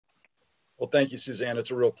Well, thank you, Suzanne. It's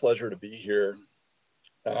a real pleasure to be here.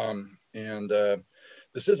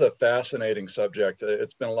 This is a fascinating subject.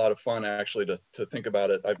 It's been a lot of fun actually to think about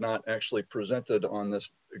it. I've not actually presented on this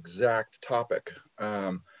exact topic,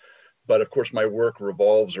 but of course my work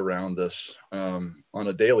revolves around this on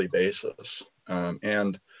a daily basis.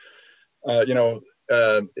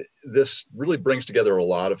 This really brings together a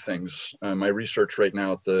lot of things. My research right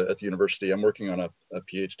now at the university, I'm working on a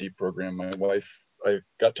PhD program. My wife, I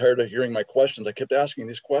got tired of hearing my questions. I kept asking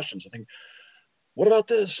these questions. I think, what about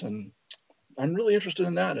this? And I'm really interested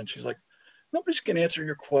in that. And she's like, nobody's going to answer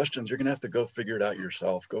your questions. You're going to have to go figure it out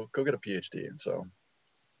yourself. Go get a PhD. And so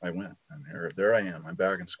I went, and there I am. I'm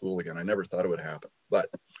back in school again. I never thought it would happen.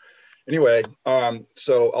 But anyway,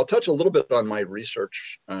 so I'll touch a little bit on my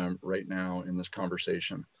research right now in this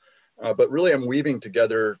conversation. But really, I'm weaving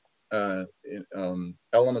together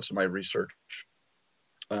elements of my research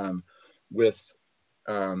with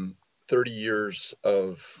 30 years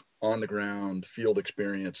of on-the-ground field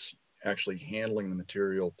experience, actually handling the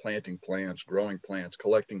material, planting plants, growing plants,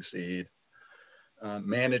 collecting seed,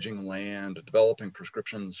 managing land, developing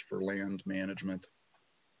prescriptions for land management.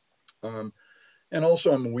 And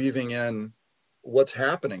also I'm weaving in what's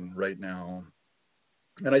happening right now.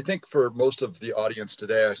 And I think for most of the audience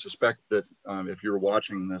today, I suspect that if you're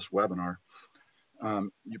watching this webinar,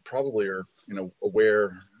 you probably are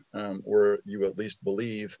aware or you at least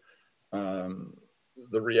believe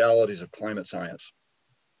the realities of climate science.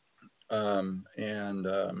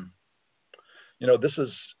 This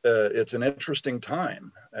is, it's an interesting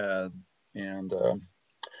time.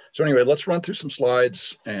 So anyway, let's run through some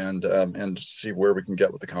slides and see where we can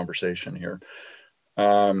get with the conversation here.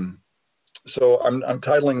 So I'm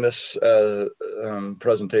titling this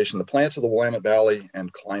presentation, The Plants of the Willamette Valley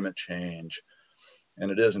and Climate Change. And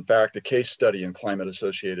it is, in fact, a case study in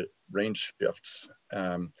climate-associated range shifts.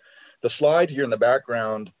 The slide here in the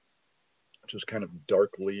background, which is kind of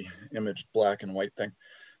darkly imaged black and white thing,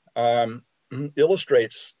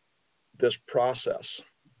 illustrates this process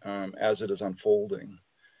as it is unfolding.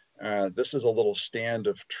 This is a little stand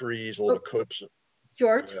of trees, a little copse.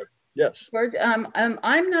 George? Yes. George,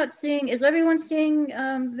 I'm not seeing, is everyone seeing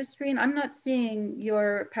the screen? I'm not seeing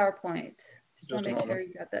your PowerPoint. Just a moment. Sure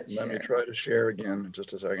you got that Let me shared. try to share again in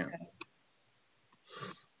just a second.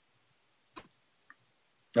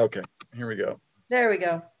 Okay, here we go. There we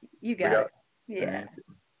go. You got it. Yeah.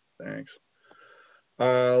 Thanks.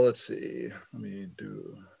 Let's see. Let me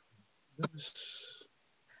do this.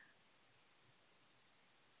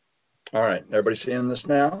 All right, everybody seeing this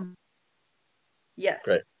now? Yes.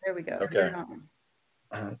 Great. There we go. Okay.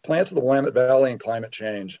 Plants of the Willamette Valley and climate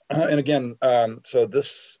change. And again, so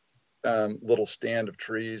this little stand of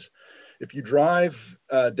trees, if you drive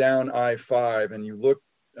down I-5 and you look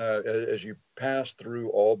as you pass through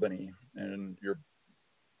Albany and you're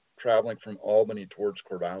traveling from Albany towards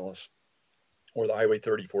Corvallis or the Highway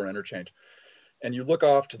 34 interchange, and you look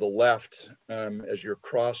off to the left as you're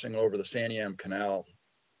crossing over the Santiam Canal,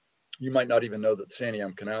 you might not even know that the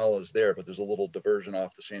Santiam Canal is there, but there's a little diversion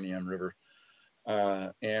off the Santiam River.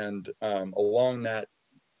 Along that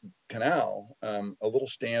canal, a little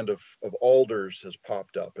stand of alders has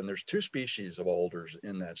popped up, and there's two species of alders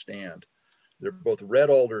in that stand. They're both red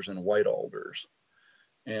alders and white alders.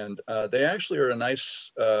 And they actually are a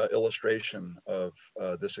nice illustration of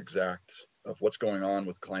of what's going on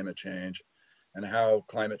with climate change and how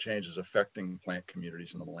climate change is affecting plant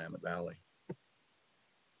communities in the Willamette Valley.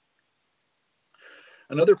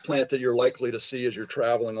 Another plant that you're likely to see as you're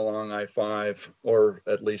traveling along I-5, or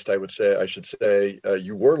at least I should say,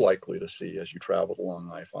 you were likely to see as you traveled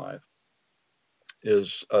along I-5,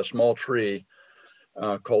 is a small tree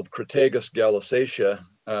called Crataegus galisacea,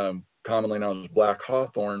 commonly known as black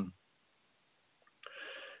hawthorn.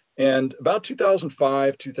 And about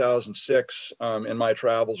 2005, 2006, in my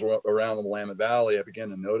travels around the Willamette Valley, I began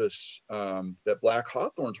to notice that black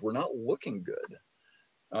hawthorns were not looking good.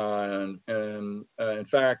 In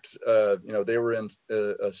fact, they were in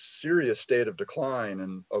a serious state of decline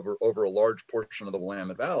and over a large portion of the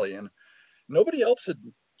Willamette Valley, and nobody else had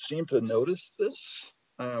seemed to notice this,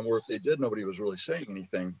 or if they did, nobody was really saying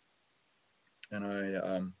anything. And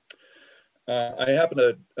I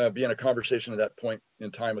happened to be in a conversation at that point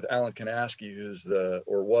in time with Alan Kanaski, who's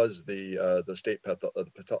was the state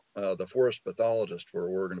the forest pathologist for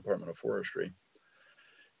Oregon Department of Forestry.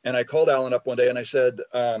 And I called Alan up one day and I said,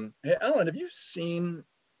 "Hey, Alan, have you seen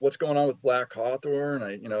what's going on with black hawthorn?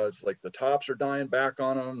 It's like the tops are dying back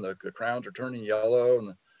on them, the crowns are turning yellow, and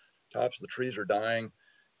the tops of the trees are dying."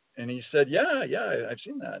 And he said, "Yeah, I've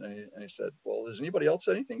seen that." And I said, "Well, has anybody else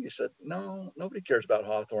said anything?" He said, "No, nobody cares about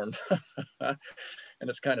hawthorn." And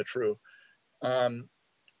it's kind of true.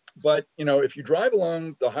 But you know, if you drive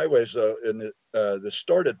along the highways, this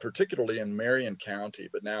started particularly in Marion County,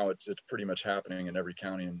 but now it's pretty much happening in every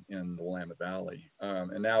county in the Willamette Valley.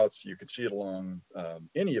 And now you can see it along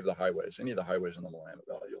any of the highways in the Willamette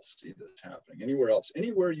Valley. You'll see this happening. Anywhere else,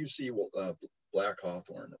 anywhere you see black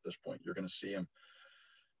hawthorn at this point, you're going to see them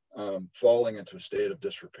falling into a state of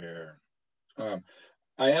disrepair.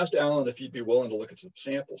 I asked Alan if he'd be willing to look at some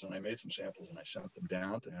samples, and I made some samples and I sent them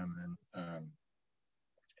down to him. And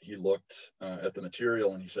he looked at the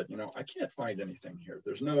material and he said, you know, I can't find anything here.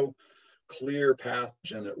 There's no clear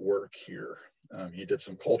pathogen at work here. He did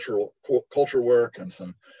some culture work and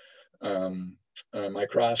some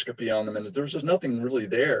microscopy on them, and there's just nothing really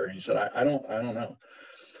there. He said, I don't know.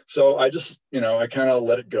 So I just, you know, I kind of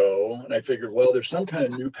let it go, and I figured, well, there's some kind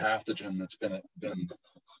of new pathogen that's been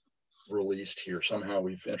released here. Somehow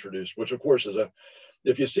we've introduced, which of course is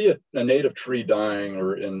if you see a native tree dying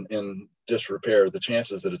or in disrepair, the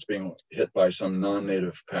chances that it's being hit by some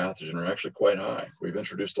non-native pathogen are actually quite high. We've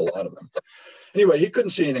introduced a lot of them. Anyway, he couldn't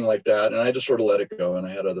see anything like that, and I just sort of let it go, and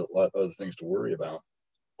I had a lot of other things to worry about.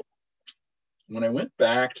 When I went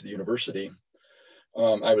back to the university,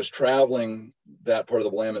 I was traveling that part of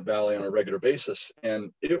the Willamette Valley on a regular basis,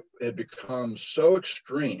 and it had become so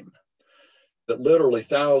extreme that literally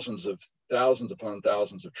thousands upon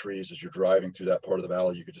thousands of trees, as you're driving through that part of the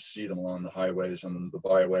valley, you could just see them along the highways and the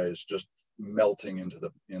byways just melting into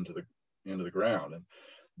the ground and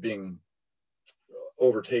being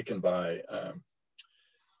overtaken by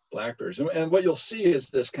blackberries. And what you'll see is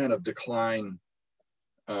this kind of decline.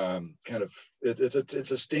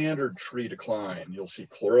 It's a standard tree decline. You'll see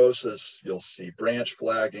chlorosis, you'll see branch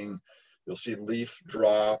flagging, you'll see leaf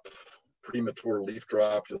drop, premature leaf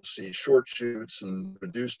drop, you'll see short shoots and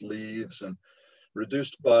reduced leaves and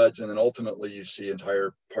reduced buds, and then ultimately you see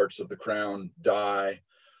entire parts of the crown die,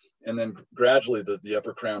 and then gradually the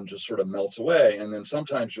upper crown just sort of melts away, and then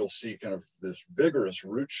sometimes you'll see kind of this vigorous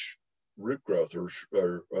root growth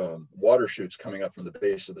or water shoots coming up from the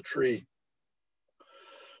base of the tree.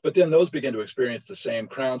 But then those begin to experience the same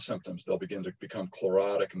crown symptoms. They'll begin to become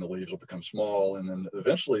chlorotic and the leaves will become small. And then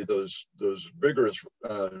eventually those vigorous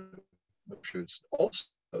shoots also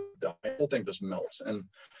die. The whole thing just melts and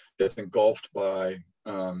gets engulfed by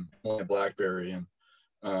blackberry and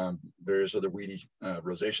various other weedy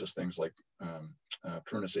rosaceous things like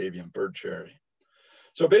Prunus avium, bird cherry.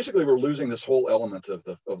 So basically we're losing this whole element of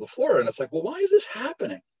the flora. And it's like, well, why is this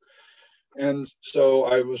happening? And so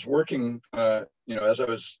I was working, as I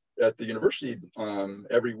was at the university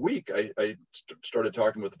every week, I started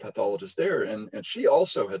talking with the pathologist there, and she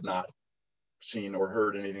also had not seen or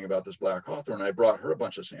heard anything about this black hawthorn. I brought her a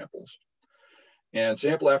bunch of samples, and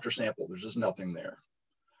sample after sample, there's just nothing there.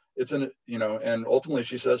 It's and ultimately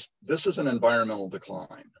she says, this is an environmental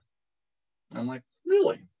decline. I'm like,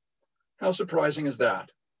 really? How surprising is that?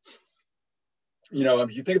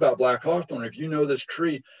 If you think about black hawthorn, if you know this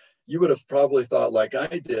tree, you would have probably thought, like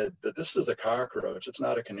I did, that this is a cockroach, it's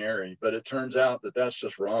not a canary, but it turns out that that's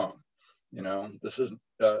just wrong. This is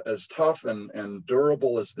as tough and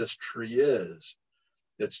durable as this tree is,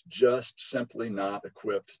 it's just simply not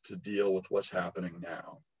equipped to deal with what's happening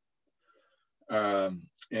now.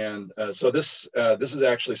 So this is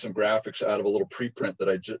actually some graphics out of a little preprint that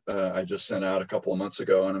I just sent out a couple of months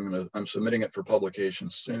ago, and I'm submitting it for publication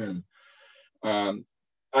soon.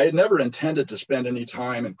 I had never intended to spend any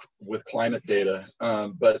time with climate data,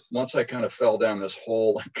 but once I kind of fell down this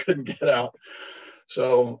hole, I couldn't get out.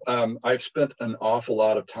 So I've spent an awful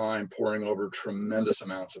lot of time poring over tremendous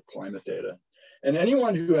amounts of climate data. And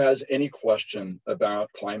anyone who has any question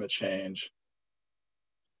about climate change,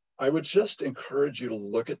 I would just encourage you to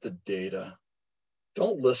look at the data.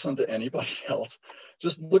 Don't listen to anybody else.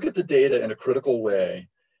 Just look at the data in a critical way.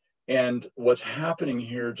 And what's happening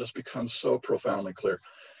here just becomes so profoundly clear.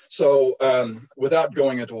 So without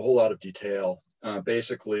going into a whole lot of detail,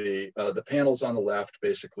 basically the panels on the left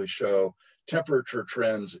basically show temperature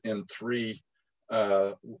trends in 3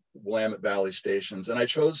 Willamette Valley stations. And I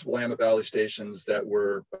chose Willamette Valley stations that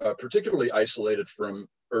were particularly isolated from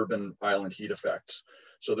urban island heat effects,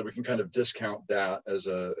 so that we can kind of discount that as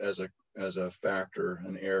a factor,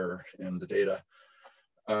 an error in the data.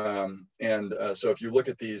 So if you look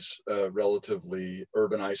at these relatively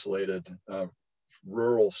urban isolated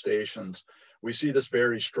rural stations, we see this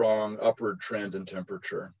very strong upward trend in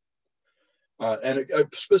temperature.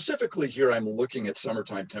 Specifically here, I'm looking at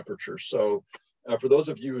summertime temperatures. So for those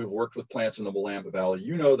of you who've worked with plants in the Willamette Valley,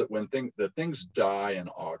 you know that when things die in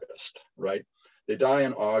August, right? They die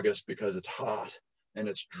in August because it's hot and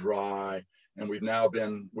it's dry And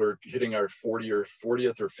we're hitting our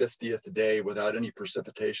 40th or 50th day without any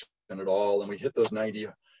precipitation at all. And we hit those 90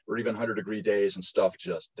 or even 100-degree days and stuff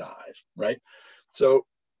just dies, right? So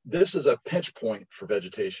this is a pinch point for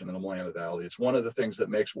vegetation in the Willamette Valley. It's one of the things that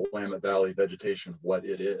makes Willamette Valley vegetation what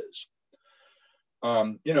it is.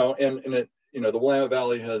 You know, the Willamette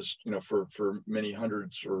Valley has, you know, for many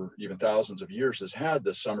hundreds or even thousands of years has had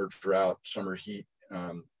the summer drought, summer heat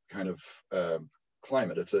kind of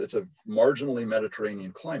climate. It's a marginally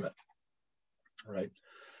Mediterranean climate, right?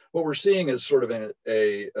 What we're seeing is sort of an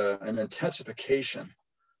intensification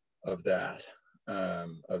of that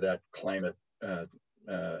climate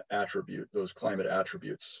attribute, those climate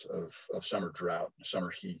attributes of summer drought,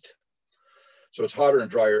 summer heat. So it's hotter and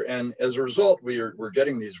drier, and as a result, we're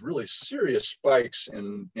getting these really serious spikes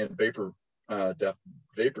in vapor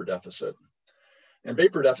deficit. And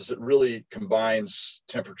vapor deficit really combines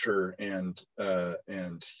temperature and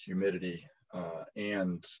humidity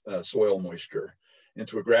and soil moisture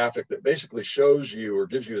into a graphic that basically shows you or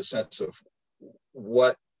gives you a sense of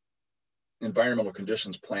what environmental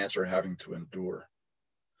conditions plants are having to endure.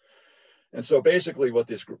 And so basically what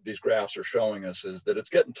these graphs are showing us is that it's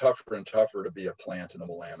getting tougher and tougher to be a plant in the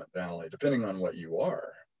Willamette Valley, depending on what you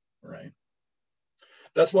are, right?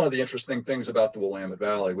 That's one of the interesting things about the Willamette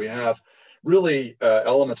Valley. We have really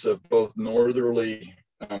elements of both northerly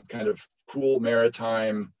kind of cool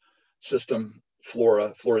maritime system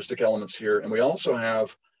floristic elements here. And we also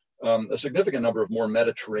have a significant number of more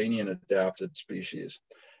Mediterranean adapted species.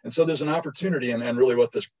 And so there's an opportunity, and really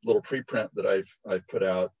what this little preprint that I've put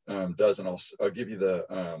out does, and I'll give you the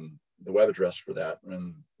web address for that.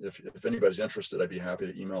 And if anybody's interested, I'd be happy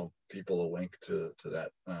to email people a link to that,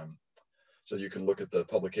 so you can look at the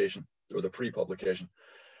publication or the pre-publication.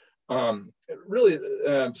 Really,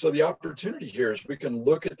 so the opportunity here is we can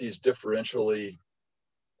look at these differentially,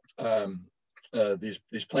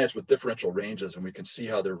 these plants with differential ranges, and we can see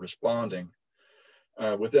how they're responding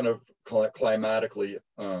within a climatically,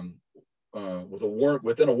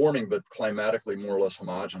 within a warming but climatically more or less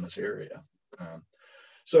homogeneous area.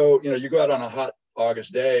 So, you know, you go out on a hot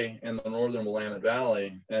August day in the northern Willamette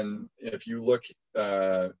Valley, and if you look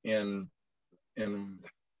in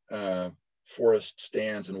forest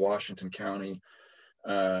stands in Washington County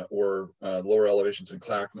or lower elevations in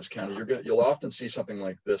Clackamas County, you'll often see something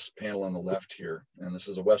like this panel on the left here. And this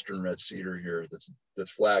is a western red cedar here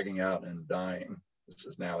that's flagging out and dying. This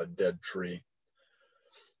is now a dead tree.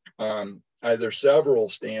 There's several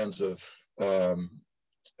stands of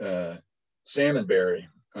salmonberry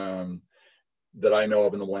that I know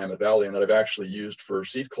of in the Willamette Valley and that I've actually used for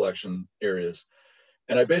seed collection areas.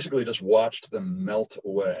 And I basically just watched them melt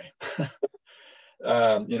away.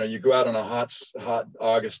 You know, you go out on a hot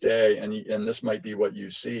August day, and this might be what you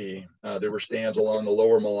see. There were stands along the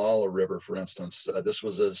lower Malala River, for instance. This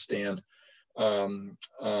was a stand on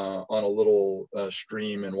a little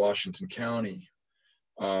stream in Washington County,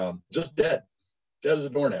 just dead as a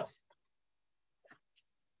doornail.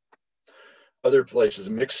 Other places,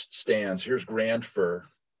 mixed stands. Here's grand fir.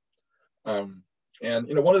 And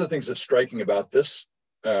you know, one of the things that's striking about this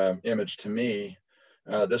image to me,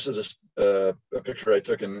 this is a picture I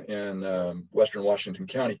took in Western Washington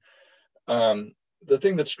County. The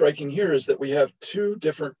thing that's striking here is that we have two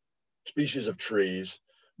different species of trees.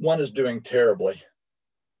 One is doing terribly,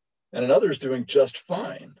 and another is doing just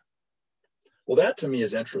fine. Well, that to me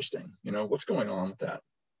is interesting. You know, what's going on with that?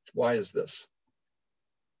 Why is this?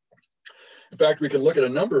 In fact, we can look at a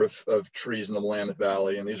number of trees in the Willamette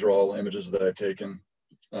Valley, and these are all images that I've taken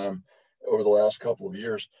over the last couple of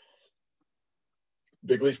years.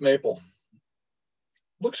 Big leaf maple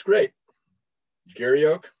looks great. Gary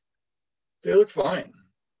oak, they look fine.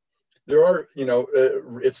 There are, you know,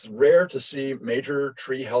 it's rare to see major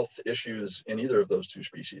tree health issues in either of those two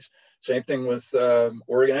species. Same thing with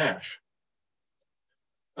Oregon ash,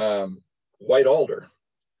 white alder.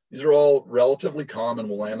 These are all relatively common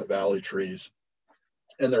Willamette Valley trees,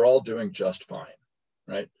 and they're all doing just fine,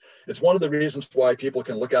 right? It's one of the reasons why people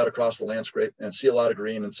can look out across the landscape and see a lot of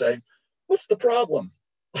green and say, what's the problem?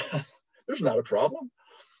 There's not a problem.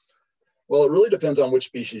 Well, it really depends on which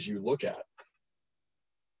species you look at.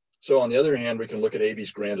 So on the other hand, we can look at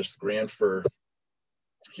Abies grandis, the grand fir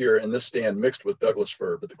here in this stand mixed with Douglas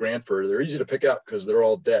fir, but the grand fir, they're easy to pick out because they're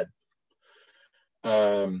all dead.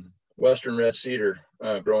 Western red cedar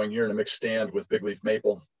growing here in a mixed stand with big leaf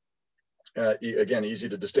maple. Again, easy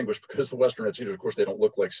to distinguish because the Western red cedars, of course, they don't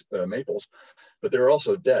look like maples, but they're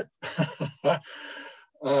also dead.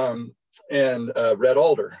 And red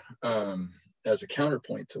alder as a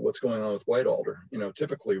counterpoint to what's going on with white alder. You know,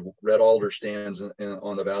 typically red alder stands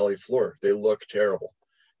on the valley floor. They look terrible.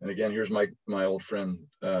 And again, here's my old friend,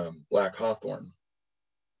 black hawthorn.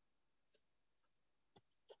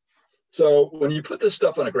 So when you put this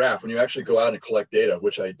stuff on a graph, when you actually go out and collect data,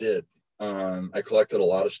 which I did, I collected a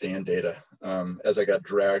lot of stand data as I got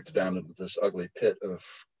dragged down into this ugly pit of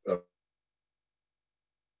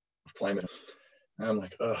climate. And I'm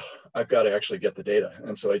like, oh, I've got to actually get the data.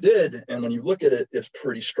 And so I did. And when you look at it, it's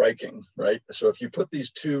pretty striking, right? So if you put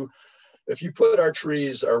these two, if you put our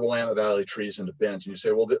trees, our Willamette Valley trees into bins, and you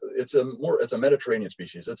say, well, it's a Mediterranean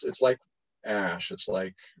species. It's like ash. It's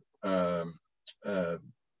like Gary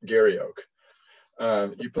oak.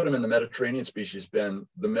 You put them in the Mediterranean species bin,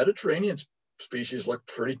 the Mediterranean species look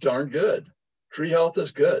pretty darn good. Tree health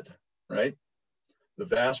is good, right? The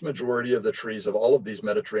vast majority of the trees of all of these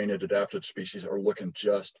Mediterranean adapted species are looking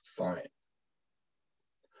just fine.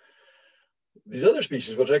 These other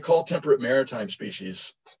species, which I call temperate maritime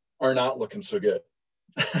species, are not looking so good.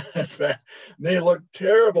 In fact, they look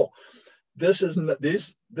terrible. This is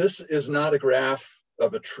not a graph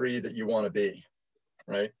of a tree that you want to be,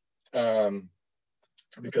 right?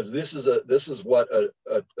 Because this is what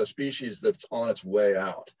a species that's on its way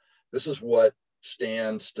out. This is what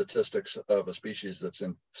stand statistics of a species that's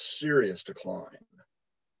in serious decline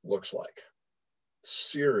looks like.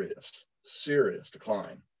 Serious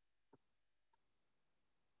decline.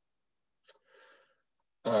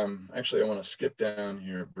 Actually, I want to skip down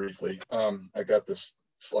here briefly. I got this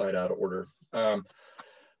slide out of order.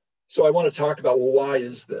 So I want to talk about, well, why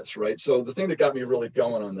is this, right? So the thing that got me really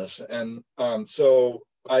going on this, and so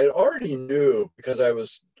I already knew, because I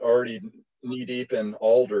was already knee deep in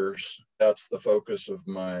alders, that's the focus of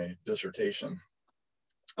my dissertation.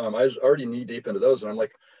 I was already knee deep into those, and I'm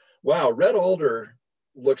like, wow, red alder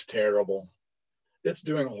looks terrible. It's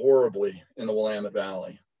doing horribly in the Willamette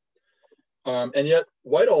Valley. And yet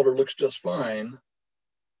white alder looks just fine.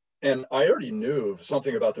 And I already knew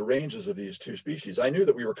something about the ranges of these two species. I knew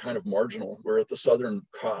that we were kind of marginal. We're at the southern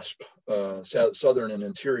cusp, southern and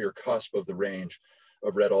interior cusp of the range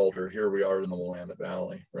of red alder. Here we are in the Willamette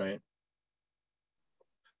Valley, right?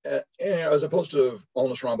 And as opposed to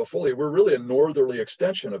Alnus rhombifolia, we're really a northerly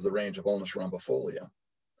extension of the range of Alnus rhombifolia.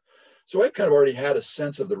 So I kind of already had a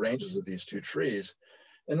sense of the ranges of these two trees.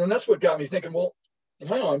 And then that's what got me thinking, well,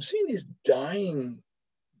 wow, I'm seeing these dying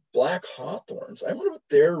black hawthorns. I wonder what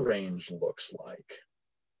their range looks like.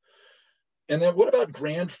 And then what about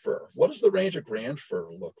grand fir? What does the range of grand fir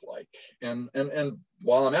look like? And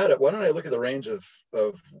while I'm at it, why don't I look at the range of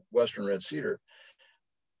western red cedar?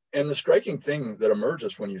 And the striking thing that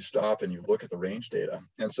emerges when you stop and you look at the range data.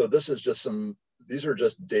 And so this is just these are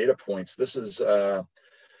just data points. This is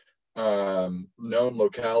known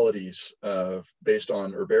localities based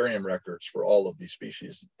on herbarium records for all of these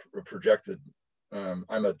species projected.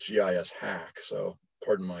 I'm a GIS hack, so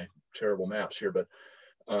pardon my terrible maps here, but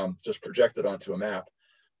just projected onto a map.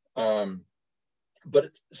 But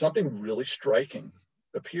something really striking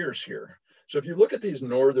appears here. So if you look at these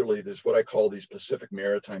northerly, this what I call these Pacific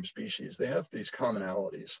maritime species, they have these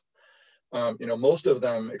commonalities. Most of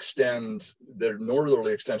them extend, their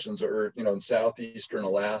northerly extensions are, in southeastern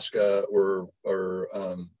Alaska or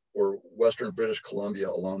western British Columbia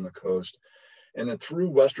along the coast, and then through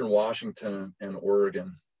western Washington and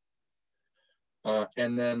Oregon.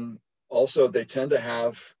 And then also they tend to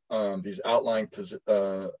have these outlying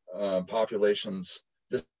populations,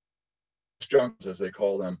 disjuncts as they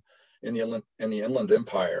call them, in the Inland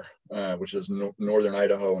Empire, which is northern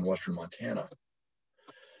Idaho and western Montana.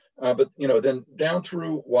 But then down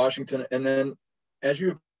through Washington, and then as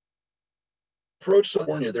you approach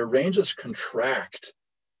California, their ranges contract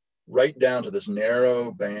right down to this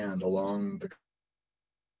narrow band along the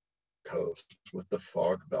coast with the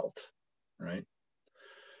fog belt, right?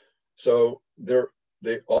 So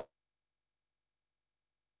they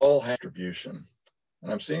all have distribution,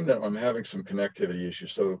 and I'm seeing that I'm having some connectivity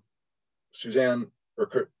issues. So Suzanne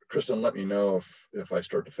or Kristen, let me know if I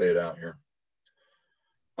start to fade out here.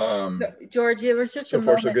 George, it was just so a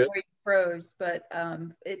far, moment so good. where you froze, but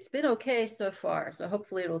it's been okay so far. So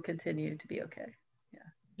hopefully it will continue to be okay.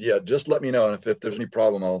 Yeah, just let me know. And if there's any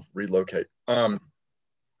problem, I'll relocate.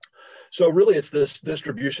 So really it's this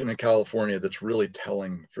distribution in California that's really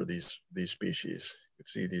telling for these species. You can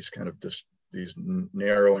see these kind of these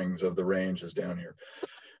narrowings of the ranges down here.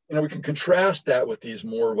 We can contrast that with these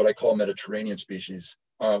more what I call Mediterranean species,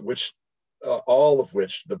 which all of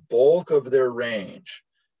which the bulk of their range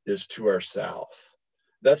is to our south.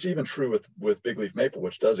 That's even true with bigleaf maple,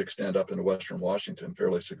 which does extend up into western Washington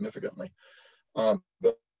fairly significantly.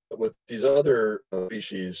 But with these other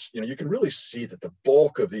species, you can really see that the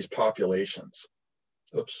bulk of these populations,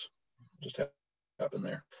 oops, just happened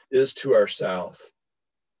there, is to our south.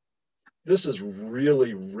 this is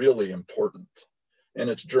really, really important. And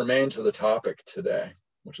it's germane to the topic today,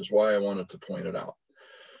 which is why I wanted to point it out.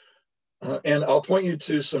 And I'll point you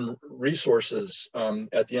to some resources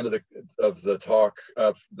at the end of the talk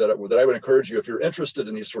that I would encourage you, if you're interested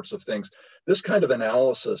in these sorts of things, this kind of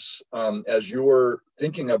analysis, as you're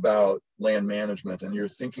thinking about land management and you're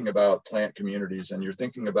thinking about plant communities and you're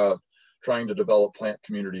thinking about trying to develop plant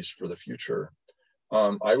communities for the future,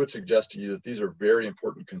 I would suggest to you that these are very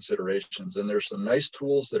important considerations. And there's some nice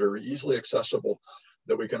tools that are easily accessible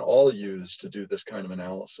that we can all use to do this kind of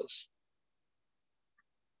analysis.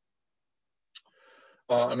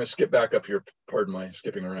 I'm going to skip back up here, pardon my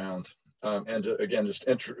skipping around, and again, just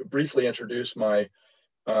briefly introduce my,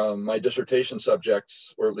 my dissertation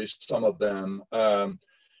subjects, or at least some of them,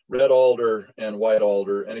 red alder and white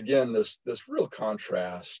alder. And again, this real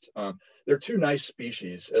contrast. They're two nice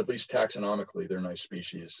species, at least taxonomically, they're nice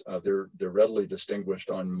species. They're readily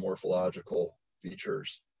distinguished on morphological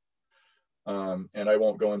features. And I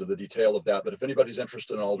won't go into the detail of that, but if anybody's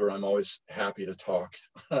interested in alder, I'm always happy to talk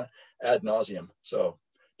ad nauseum. So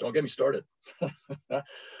don't get me started.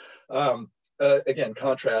 Again,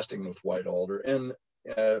 contrasting with white alder. And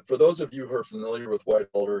for those of you who are familiar with white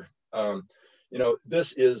alder, you know,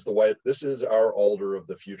 this is our alder of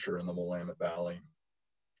the future in the Willamette Valley.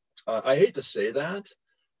 I hate to say that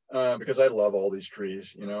because I love all these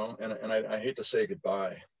trees, you know, and I hate to say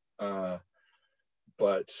goodbye.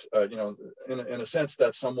 But you know, in a sense,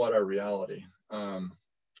 that's somewhat our reality, and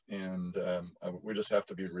we just have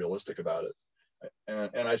to be realistic about it.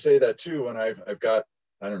 And I say that too when I've got,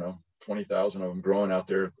 I don't know, 20,000 of them growing out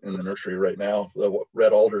there in the nursery right now, the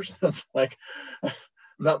red alders. It's like I'm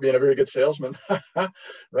not being a very good salesman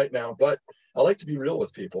right now, but I like to be real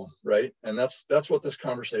with people, right? And that's what this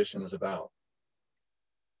conversation is about.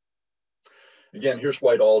 Again, here's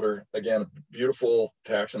white alder. Again, beautiful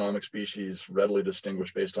taxonomic species, readily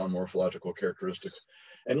distinguished based on morphological characteristics.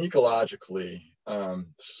 And ecologically,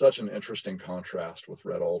 such an interesting contrast with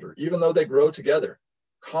red alder. Even though they grow together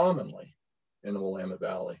commonly in the Willamette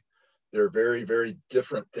Valley, there are very, very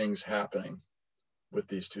different things happening with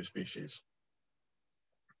these two species.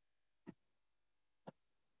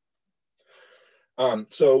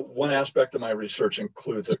 So one aspect of my research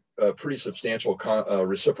includes a pretty substantial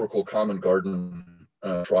reciprocal common garden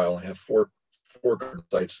trial. I have four garden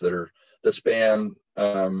sites that span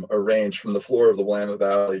a range from the floor of the Willamette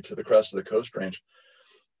Valley to the crest of the Coast Range.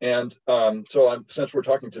 And so since we're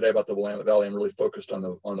talking today about the Willamette Valley, I'm really focused on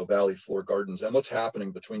the valley floor gardens and what's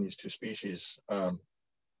happening between these two species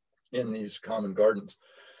in these common gardens.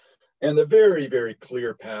 And the very, very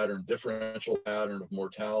clear pattern, differential pattern of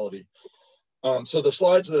mortality. So the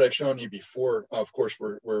slides that I've shown you before, of course,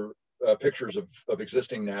 were pictures of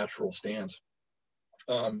existing natural stands.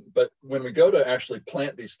 But when we go to actually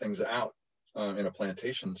plant these things out in a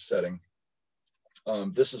plantation setting,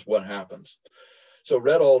 this is what happens. So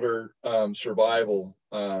red alder survival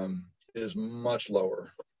is much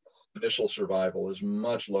lower. Initial survival is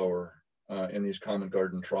much lower in these common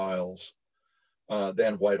garden trials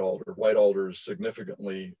than white alder. White alder is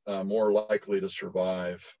significantly more likely to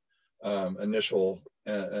survive those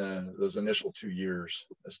initial 2 years.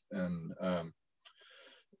 And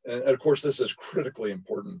of course, this is critically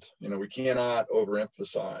important. You know, we cannot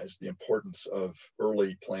overemphasize the importance of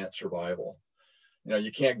early plant survival. You know,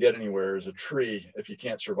 you can't get anywhere as a tree if you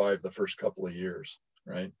can't survive the first couple of years,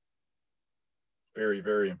 right? Very,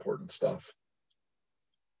 very important stuff.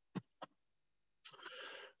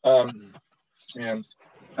 And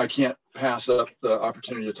I can't pass up the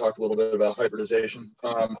opportunity to talk a little bit about hybridization.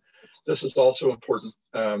 This is also important.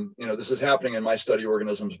 You know, this is happening in my study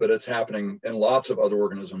organisms, but it's happening in lots of other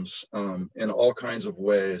organisms in all kinds of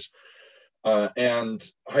ways. And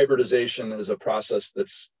hybridization is a process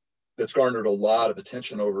that's garnered a lot of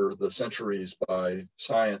attention over the centuries by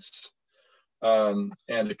science. And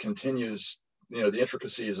it continues, you know, the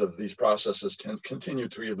intricacies of these processes continue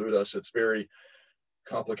to elude us. It's very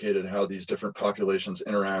complicated how these different populations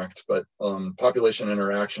interact, but population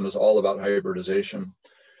interaction is all about hybridization.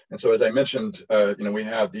 And so, as I mentioned, you know, we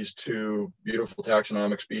have these two beautiful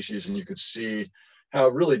taxonomic species, and you could see how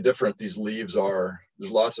really different these leaves are.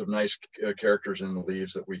 There's lots of nice characters in the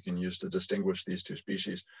leaves that we can use to distinguish these two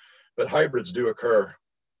species, but hybrids do occur,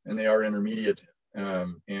 and they are intermediate,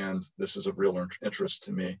 and this is of real interest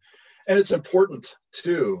to me. And it's important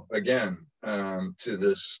too, again, to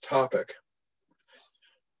this topic,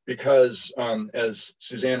 because as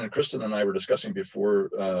Suzanne and Kristen and I were discussing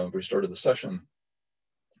before we started the session,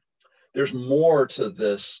 there's more to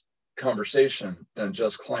this conversation than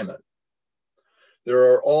just climate.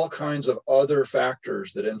 There are all kinds of other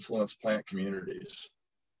factors that influence plant communities.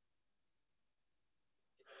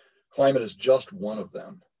 Climate is just one of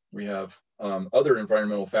them. We have other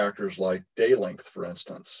environmental factors like day length, for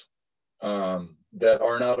instance, that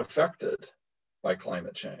are not affected by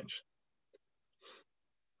climate change.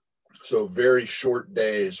 So very short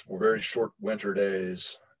days, very short winter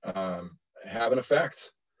days have an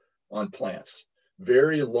effect on plants.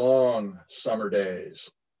 Very long summer days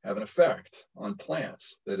have an effect on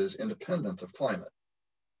plants that is independent of climate.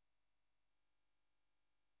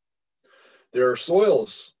 There are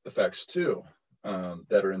soils effects too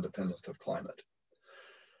that are independent of climate.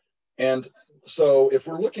 And so if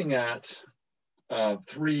we're looking at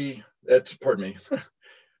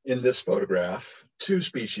in this photograph, 2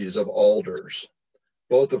 species of alders,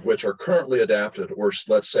 both of which are currently adapted, or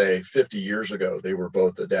let's say 50 years ago, they were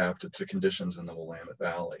both adapted to conditions in the Willamette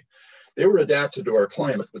Valley. They were adapted to our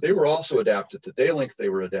climate, but they were also adapted to day length, they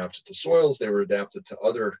were adapted to soils, they were adapted to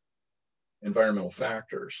other environmental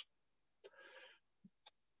factors.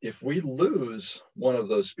 If we lose one of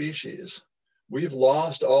those species, we've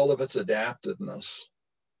lost all of its adaptiveness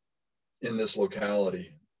in this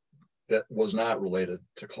locality that was not related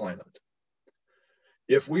to climate.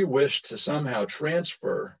 If we wish to somehow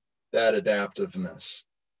transfer that adaptiveness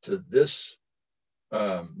to this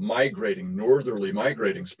northerly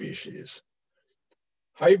migrating species,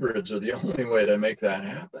 hybrids are the only way to make that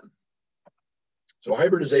happen. So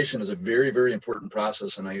hybridization is a very, very important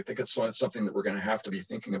process, and I think it's something that we're going to have to be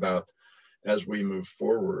thinking about as we move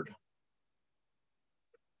forward.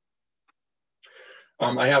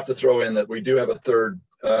 I have to throw in that we do have a third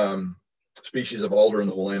species of alder in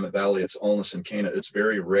the Willamette Valley. It's Alnus and Cana. It's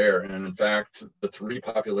very rare, and in fact, the 3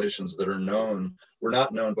 populations that are known were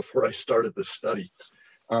not known before I started this study.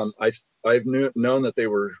 I've known that they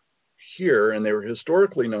were here, and they were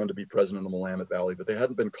historically known to be present in the Willamette Valley, but they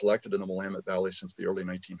hadn't been collected in the Willamette Valley since the early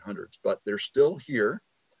 1900s, but they're still here.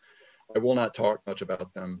 I will not talk much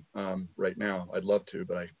about them right now. I'd love to,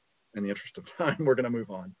 but in the interest of time, we're going to move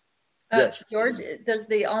on. Yes. George, does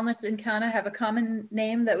the Alnus and Cana have a common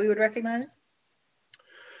name that we would recognize?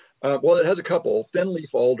 Well, it has a couple. Thin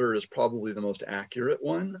leaf alder is probably the most accurate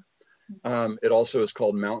one. It also is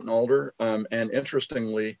called mountain alder. And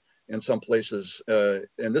interestingly, in some places,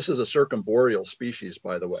 and this is a circumboreal species,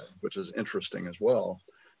 by the way, which is interesting as well.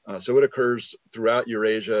 So it occurs throughout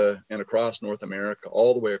Eurasia and across North America,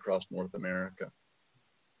 all the way across North America.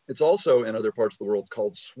 It's also in other parts of the world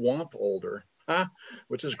called swamp alder,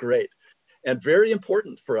 which is great. And very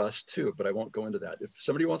important for us too, but I won't go into that. If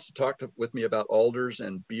somebody wants to talk with me about alders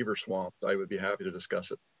and beaver swamp, I would be happy to discuss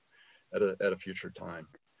it at a future time.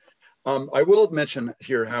 I will mention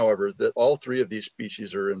here, however, that all 3 of these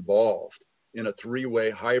species are involved in a 3-way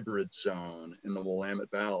hybrid zone in the Willamette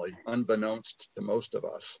Valley, unbeknownst to most of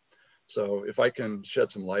us. So if I can shed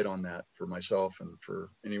some light on that for myself and for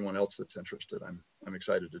anyone else that's interested, I'm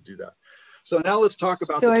excited to do that. So now let's talk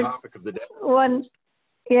about the topic of the day.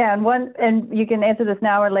 And you can answer this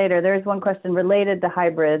now or later. There's one question related to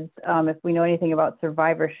hybrids, if we know anything about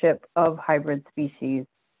survivorship of hybrid species.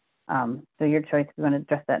 So your choice if you want to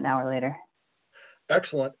address that now or later.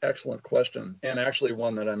 Excellent, excellent question. And actually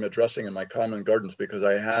one that I'm addressing in my common gardens because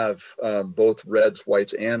I have both reds,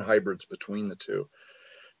 whites, and hybrids between the 2.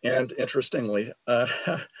 And interestingly,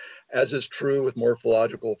 as is true with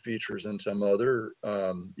morphological features and some other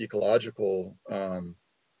ecological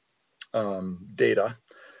data,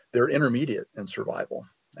 they're intermediate in survival,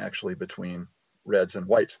 actually, between reds and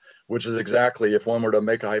whites, which is exactly, if one were to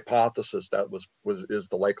make a hypothesis, that is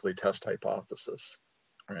the likely test hypothesis,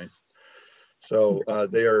 right? So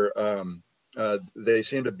they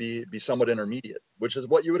seem to be somewhat intermediate, which is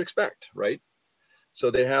what you would expect, right? So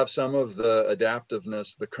they have some of the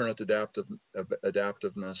adaptiveness, the current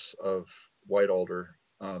adaptiveness of white alder,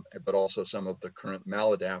 but also some of the current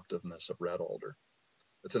maladaptiveness of red alder.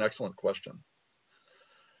 It's an excellent question.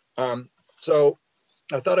 So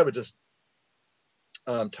I thought I would just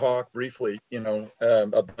talk briefly,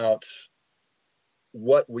 about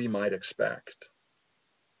what we might expect.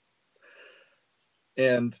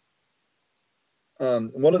 And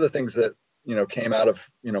one of the things that came out of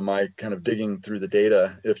my kind of digging through the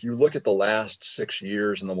data, if you look at the last 6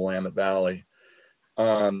 years in the Willamette Valley,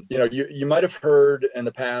 you might have heard in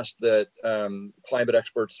the past that climate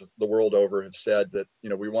experts the world over have said that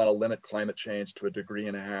we want to limit climate change to 1.5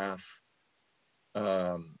 degrees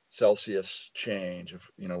Celsius change,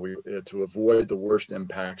 to avoid the worst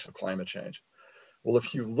impacts of climate change. Well,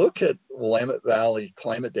 if you look at Willamette Valley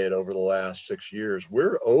climate data over the last 6 years,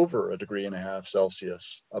 we're over 1.5 degrees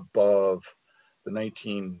Celsius above the mid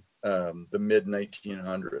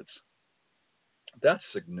 1900s. That's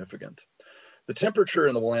significant. The temperature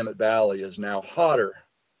in the Willamette Valley is now hotter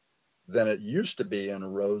than it used to be in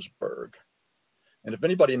Roseburg. And if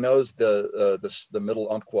anybody knows the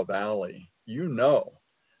middle Umpqua Valley, you know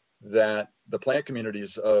that the plant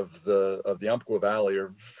communities of the Umpqua Valley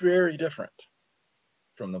are very different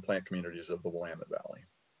from the plant communities of the Willamette Valley.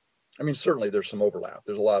 I mean, certainly there's some overlap.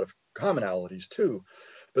 There's a lot of commonalities too,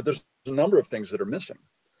 but there's a number of things that are missing.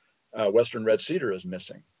 Western red cedar is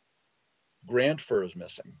missing. Grand fir is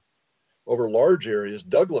missing. Over large areas,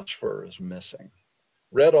 Douglas fir is missing.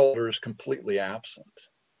 Red alder is completely absent.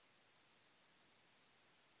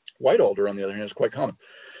 White alder, on the other hand, is quite common.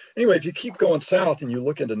 Anyway, if you keep going south and you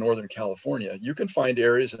look into Northern California, you can find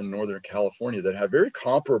areas in Northern California that have very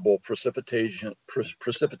comparable precipitation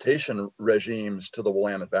regimes to the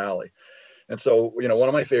Willamette Valley. And so, you know, one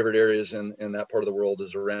of my favorite areas in that part of the world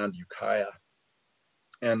is around Ukiah.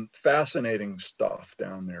 And fascinating stuff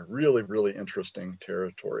down there, really, really interesting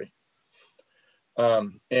territory.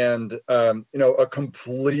 You know, a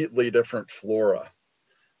completely different flora.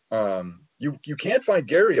 You can't find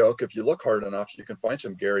Gary oak if you look hard enough. You can find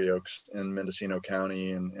some Gary oaks in Mendocino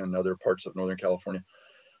County and other parts of Northern California.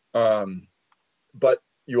 But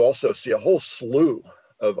you also see a whole slew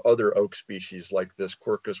of other oak species like this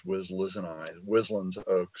Quercus Wislands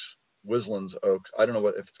oaks. I don't know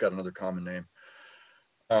if it's got another common name.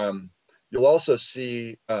 You'll also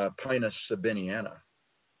see Pinus sabiniana,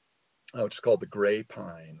 which is called the gray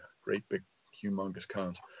pine, great big humongous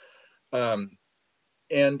cones.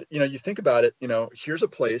 And, you know, you think about it, you know, here's a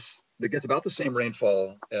place that gets about the same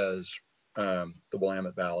rainfall as the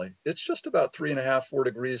Willamette Valley. It's just about 3.5, 4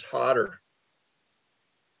 degrees hotter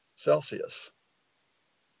Celsius.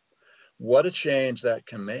 What a change that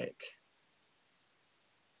can make.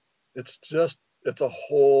 It's a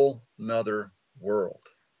whole nother world.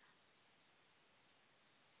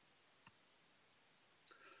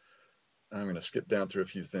 I'm going to skip down through a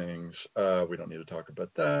few things. We don't need to talk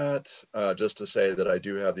about that. Just to say that I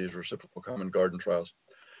do have these reciprocal common garden trials.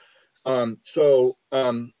 I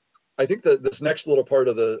think that this next little part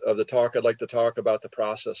of the talk, I'd like to talk about the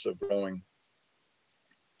process of growing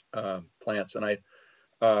plants. And I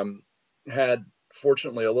had,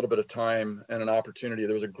 fortunately, a little bit of time and an opportunity.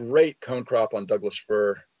 There was a great cone crop on Douglas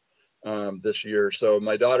fir this year. So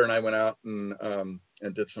my daughter and I went out and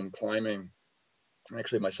did some climbing.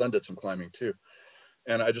 Actually, my son did some climbing too.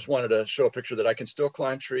 And I just wanted to show a picture that I can still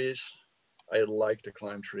climb trees. I like to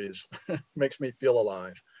climb trees. Makes me feel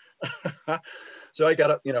alive. So I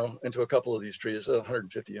got up, you know, into a couple of these trees,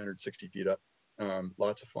 150, 160 feet up.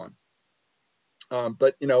 Lots of fun.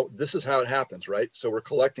 But, you know, this is how it happens, right? So we're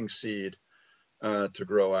collecting seed to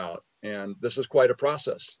grow out. And this is quite a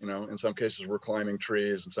process. You know, in some cases we're climbing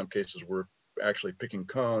trees. In some cases we're actually picking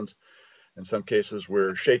cones. In some cases,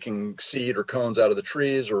 we're shaking seed or cones out of the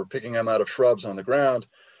trees or picking them out of shrubs on the ground.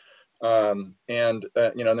 You know, and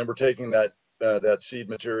then we're taking that seed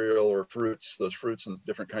material or those fruits and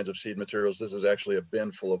different kinds of seed materials. This is actually a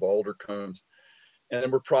bin full of alder cones. And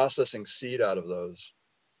then we're processing seed out of those,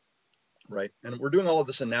 right? And we're doing all of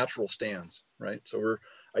this in natural stands, right? So we're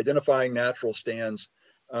identifying natural stands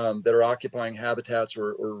that are occupying habitats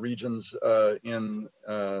or regions in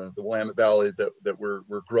the Willamette Valley that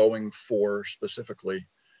we're growing for specifically.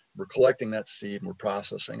 We're collecting that seed and we're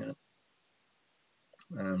processing it.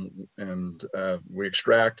 And we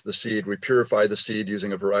extract the seed, we purify the seed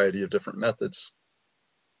using a variety of different methods.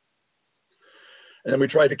 And then we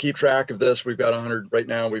try to keep track of this. We've got 100, right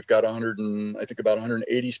now we've got 100 and I think about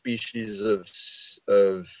 180 species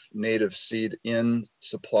of native seed in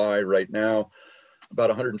supply right now. About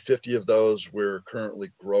 150 of those we're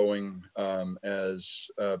currently growing as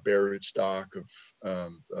bare root stock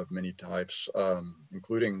of many types,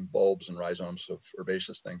 including bulbs and rhizomes of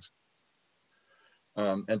herbaceous things.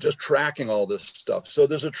 And just tracking all this stuff. So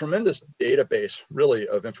there's a tremendous database really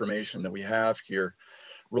of information that we have here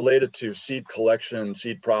related to seed collection,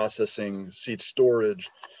 seed processing, seed storage,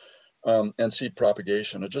 and seed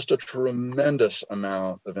propagation. Just a tremendous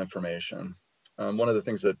amount of information. One of the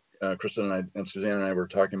things that Kristen and Suzanne and I were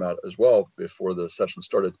talking about as well before the session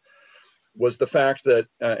started was the fact that,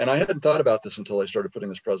 and I hadn't thought about this until I started putting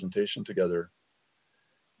this presentation together,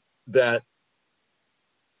 that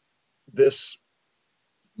this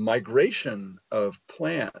migration of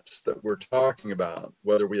plants that we're talking about,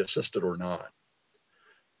 whether we assist it or not,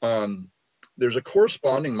 there's a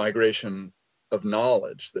corresponding migration of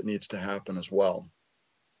knowledge that needs to happen as well.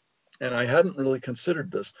 And I hadn't really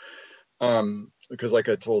considered this. Because like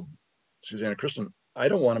I told Suzanne and Kristen, I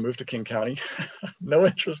don't want to move to King County. No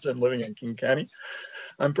interest in living in King County.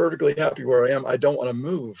 I'm perfectly happy where I am. I don't want to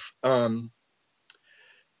move.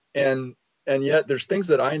 And yet there's things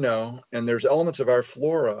that I know, and there's elements of our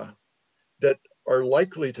flora that are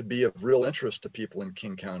likely to be of real interest to people in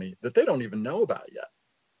King County that they don't even know about yet.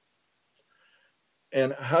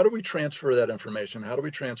 And how do we transfer that information? How do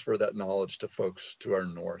we transfer that knowledge to folks to our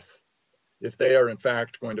north? If they are in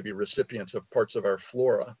fact going to be recipients of parts of our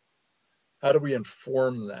flora, how do we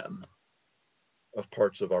inform them of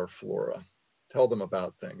parts of our flora? Tell them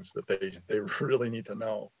about things that they really need to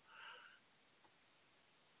know.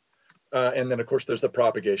 And then of course there's the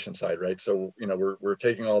propagation side, right? So, you know, we're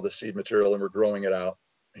taking all the seed material and we're growing it out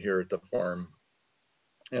here at the farm.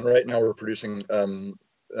 And right now we're producing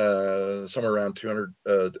somewhere around 200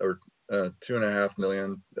 or 2.5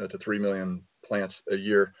 million to 3 million plants a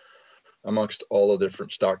year amongst all the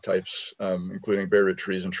different stock types, including bare root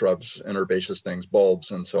trees and shrubs and herbaceous things,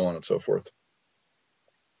 bulbs, and so on and so forth.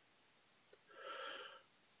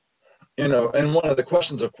 You know, and one of the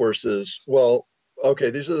questions, of course, is, well,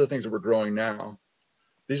 okay, these are the things that we're growing now.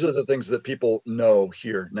 These are the things that people know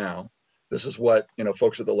here now. This is what, you know,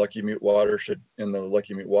 folks at the Luckiamute Watershed, in the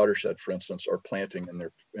Luckiamute Watershed, for instance, are planting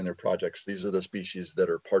in their projects. These are the species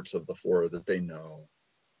that are parts of the flora that they know.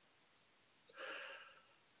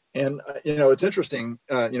 And, you know, it's interesting,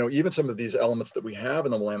 you know, even some of these elements that we have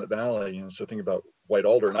in the Willamette Valley, you know, so think about white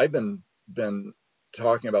alder, and I've been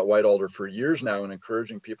talking about white alder for years now and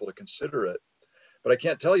encouraging people to consider it. But I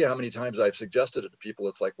can't tell you how many times I've suggested it to people.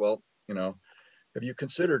 It's like, well, you know, have you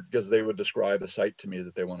considered, because they would describe a site to me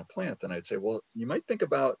that they want to plant. And I'd say, well, you might think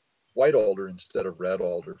about white alder instead of red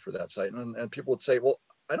alder for that site. And people would say, well,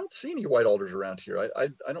 I don't see any white alders around here.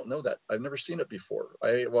 I don't know that. I've never seen it before.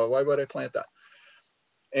 Well, why would I plant that?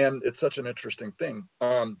 And it's such an interesting thing.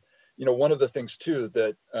 You know, one of the things too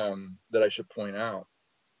that that I should point out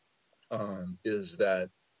is that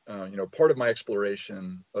you know, part of my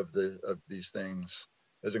exploration of these things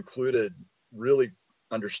has included really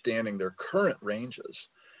understanding their current ranges.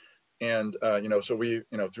 And you know, so we,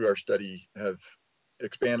 you know, through our study have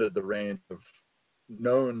expanded the range of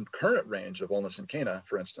known current range of Alnus and Cana,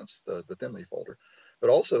 for instance, the thin leaf alder. But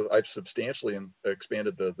also I've substantially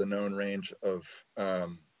expanded the known range of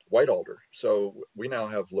white alder. So we now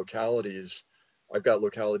have localities. I've got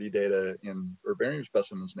locality data in herbarium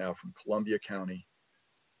specimens now from Columbia County,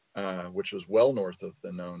 which was well north of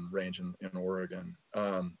the known range in Oregon.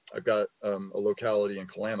 I've got a locality in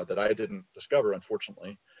Willamette that I didn't discover,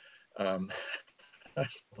 unfortunately. I'm a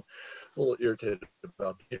little irritated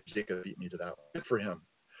about it. Jacob beat me to that one. Good for him.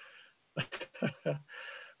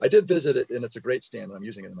 I did visit it, and it's a great stand, and I'm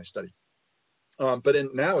using it in my study. But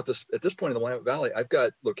now at this point in the Willamette Valley, I've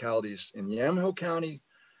got localities in Yamaha County,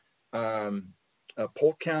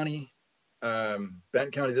 Polk County,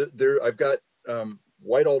 Benton County. I've got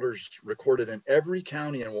white alders recorded in every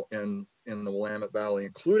county in the Willamette Valley,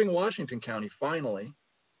 including Washington County. Finally,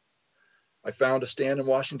 I found a stand in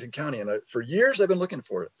Washington County, and for years I've been looking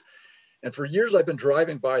for it. And for years I've been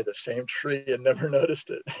driving by the same tree and never noticed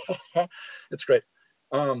it. It's great.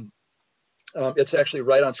 It's actually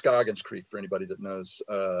right on Scoggins Creek for anybody that knows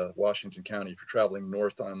Washington County. If you're traveling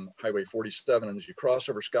north on Highway 47, and as you cross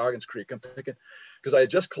over Scoggins Creek, I'm thinking, because I had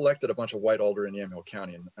just collected a bunch of white alder in Yamaha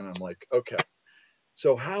County, and I'm like, okay,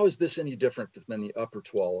 so how is this any different than the upper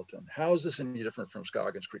Tualatin? How is this any different from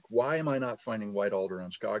Scoggins Creek? Why am I not finding white alder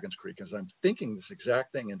on Scoggins Creek? As I'm thinking this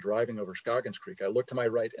exact thing and driving over Scoggins Creek, I looked to my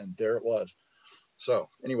right and there it was. So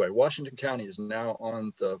anyway, Washington County is now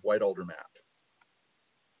on the white alder map.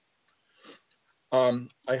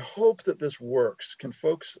 I hope that this works. Can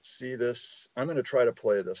folks see this? I'm going to try to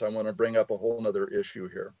play this. I want to bring up a whole nother issue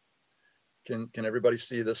here. Can everybody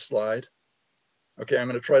see this slide? Okay, I'm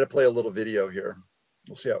going to try to play a little video here.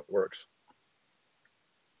 We'll see how it works.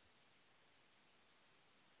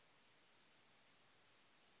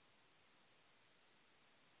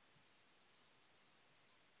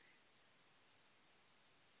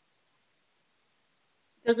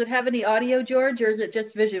 Does it have any audio, George, or is it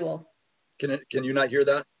just visual? Can you not hear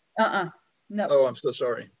that? No. Oh, I'm so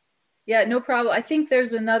sorry. Yeah, no problem. I think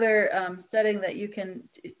there's another setting that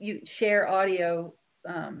you share audio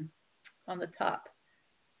on the top,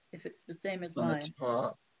 if it's the same as mine.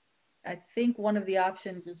 I think one of the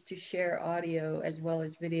options is to share audio as well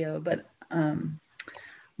as video, but I'm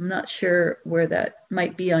not sure where that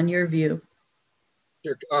might be on your view.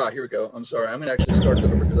 Here we go. I'm sorry. I'm gonna actually start it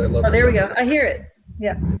over because I love. Oh, there we go. I hear it.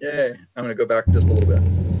 Yeah. Yay. I'm gonna go back just a little bit.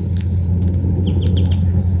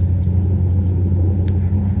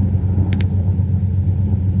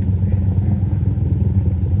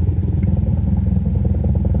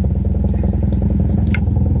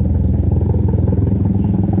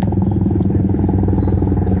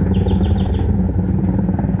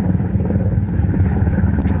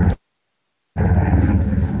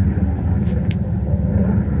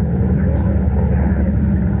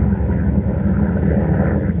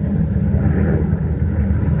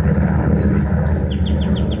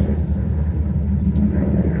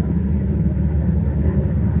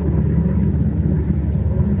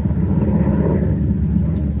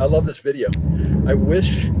 love this video. I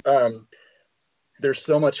wish there's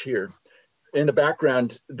so much here. In the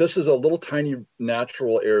background, this is a little tiny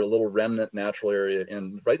natural area, a little remnant natural area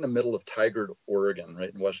right in the middle of Tigard, Oregon,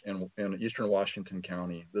 right in eastern Washington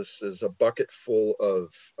County. This is a bucket full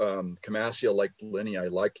of Camassia lictlinii,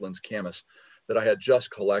 Leichtlin's camas, that I had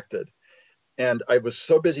just collected. And I was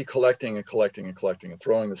so busy collecting and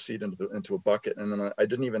throwing the seed into a bucket. And then I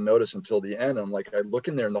didn't even notice until the end. I'm like, I look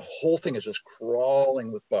in there and the whole thing is just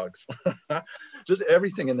crawling with bugs. Just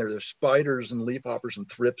everything in there. There's spiders and leafhoppers and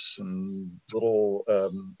thrips and little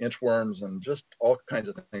inchworms and just all kinds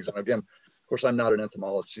of things. And again, of course, I'm not an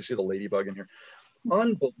entomologist. You see the ladybug in here.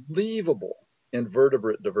 Unbelievable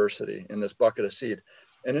invertebrate diversity in this bucket of seed.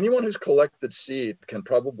 And anyone who's collected seed can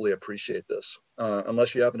probably appreciate this,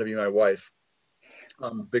 unless you happen to be my wife.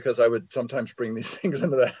 Because I would sometimes bring these things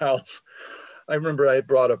into the house. I remember I had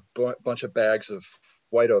brought a bunch of bags of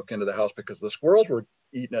white oak into the house because the squirrels were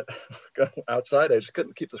eating it outside. I just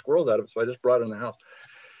couldn't keep the squirrels out of it, so I just brought it in the house.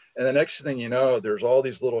 And the next thing you know, there's all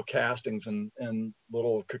these little castings and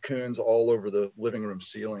little cocoons all over the living room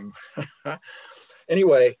ceiling.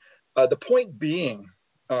 Anyway, the point being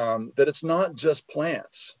that it's not just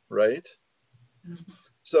plants, right?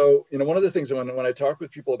 So, one of the things when I talk with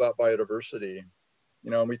people about biodiversity,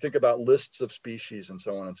 and we think about lists of species and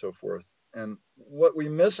so on and so forth. And what we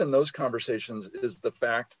miss in those conversations is the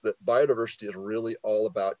fact that biodiversity is really all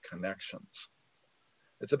about connections.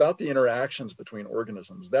 It's about the interactions between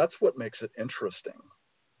organisms. That's what makes it interesting.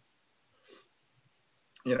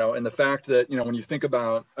 And the fact that, when you think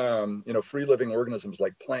about, free living organisms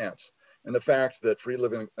like plants, and the fact that free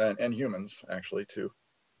living, and humans actually too,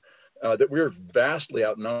 that we're vastly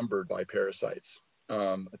outnumbered by parasites,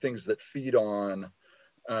 things that feed on,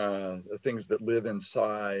 things that live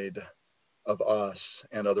inside of us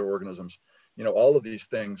and other organisms, all of these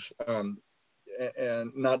things,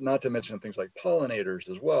 and not to mention things like pollinators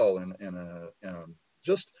as well, and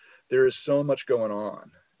just there is so much going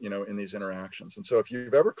on, in these interactions. And so if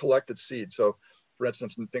you've ever collected seed, so for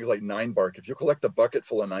instance, things like 9-bark, if you collect a bucket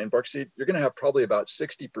full of 9-bark seed, you're going to have probably about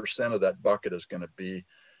 60% of that bucket is going to be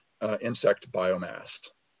insect biomass.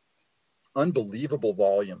 Unbelievable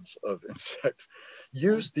volumes of insects.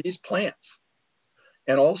 Use these plants,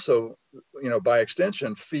 and also, by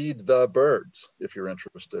extension, feed the birds if you're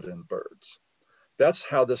interested in birds. That's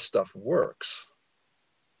how this stuff works.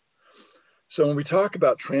 So when we talk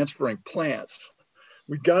about transferring plants,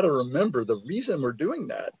 we've got to remember the reason we're doing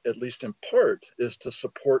that, at least in part, is to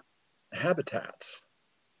support habitats,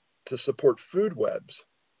 to support food webs.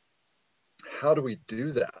 How do we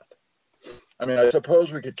do that? I mean, I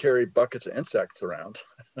suppose we could carry buckets of insects around.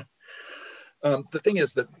 The thing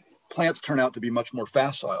is that plants turn out to be much more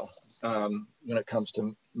facile when it comes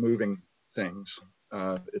to moving things.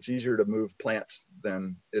 It's easier to move plants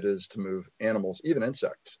than it is to move animals, even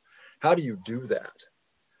insects. How do you do that?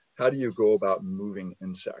 How do you go about moving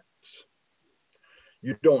insects?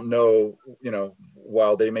 You don't know,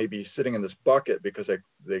 while they may be sitting in this bucket because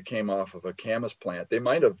they came off of a camas plant, they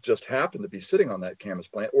might have just happened to be sitting on that camas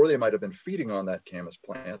plant, or they might have been feeding on that camas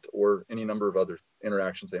plant, or any number of other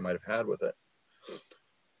interactions they might have had with it.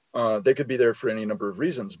 They could be there for any number of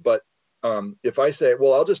reasons. But if I say,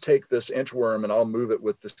 well, I'll just take this inchworm and I'll move it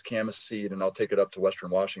with this camas seed and I'll take it up to Western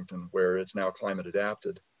Washington where it's now climate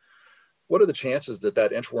adapted, what are the chances that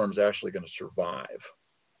that inchworm is actually going to survive?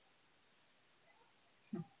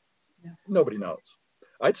 Yeah. Nobody knows.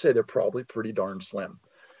 I'd say they're probably pretty darn slim,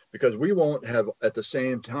 because we won't have at the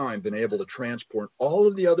same time been able to transport all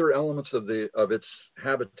of the other elements of its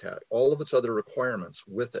habitat, all of its other requirements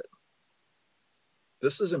with it.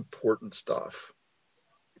 This is important stuff.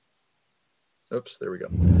 Oops, there we go.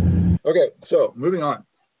 Okay, so moving on.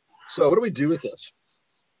 So what do we do with this?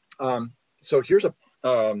 So here's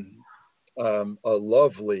a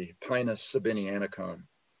lovely Pinus sabiniana cone.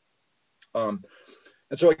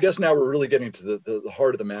 And so I guess now we're really getting to the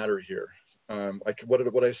heart of the matter here. What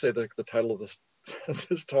did I say the title of this,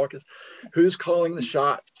 this talk is? Who's calling the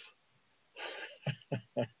shots?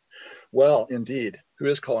 Well, indeed, who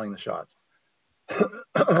is calling the shots?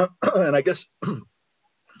 And I guess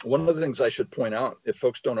one of the things I should point out, if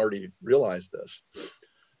folks don't already realize this,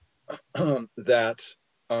 that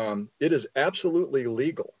it is absolutely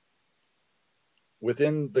legal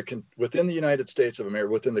within the United States of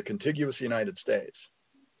America, within the contiguous United States,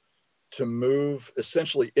 to move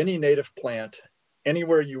essentially any native plant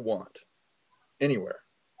anywhere you want, anywhere.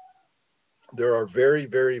 There are very,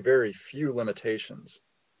 very, very few limitations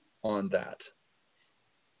on that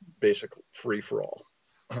basic free for all.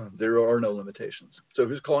 There are no limitations. So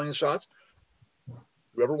who's calling the shots?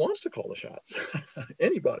 whoever wants to call the shots,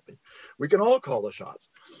 anybody, we can all call the shots.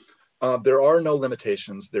 There are no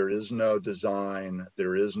limitations. There is no design.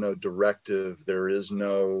 There is no directive. There is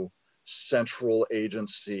no central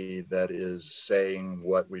agency that is saying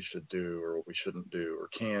what we should do or what we shouldn't do or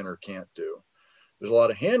can or can't do. There's a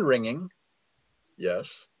lot of hand wringing.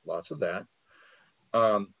 Yes, lots of that.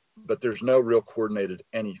 But there's no real coordinated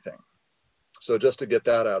anything. So just to get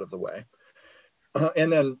that out of the way.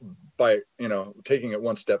 And then by, taking it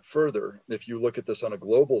one step further, if you look at this on a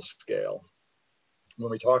global scale,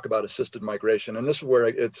 when we talk about assisted migration, and this is where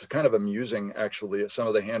it's kind of amusing, actually, some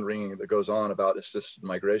of the hand wringing that goes on about assisted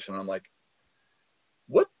migration. I'm like,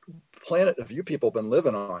 what planet have you people been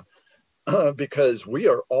living on? Because we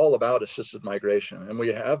are all about assisted migration, and we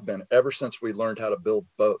have been ever since we learned how to build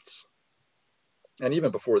boats. And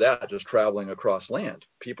even before that, just traveling across land,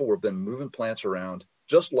 people have been moving plants around,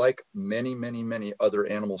 just like many, many, many other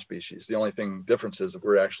animal species. The only difference is that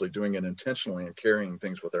we're actually doing it intentionally and carrying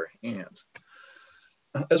things with our hands,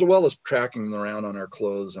 as well as tracking them around on our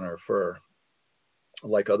clothes and our fur,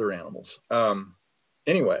 like other animals.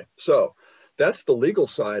 Anyway, so that's the legal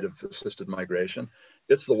side of assisted migration.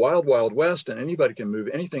 It's the wild, wild west, and anybody can move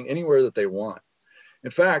anything anywhere that they want. In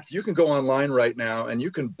fact, you can go online right now and you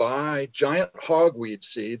can buy giant hogweed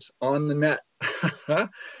seeds on the net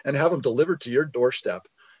and have them delivered to your doorstep.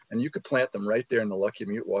 And you could plant them right there in the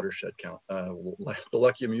Luckiamute Watershed, the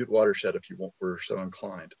Luckiamute Watershed, if you were so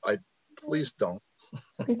inclined. Please don't.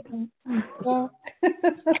 But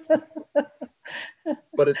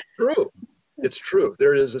it's true. It's true.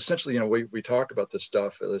 There is essentially, we talk about this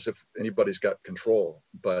stuff as if anybody's got control,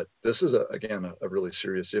 but this is, again, a really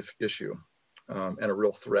serious issue. And a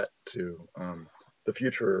real threat to the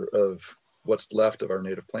future of what's left of our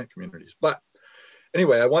native plant communities. But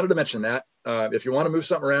anyway, I wanted to mention that. If you want to move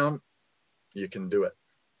something around, you can do it.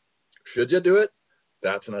 Should you do it?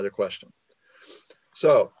 That's another question.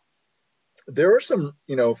 So there are some,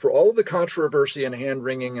 for all of the controversy and hand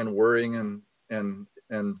wringing and worrying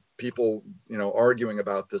and people, arguing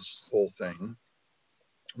about this whole thing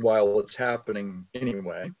while it's happening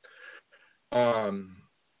anyway,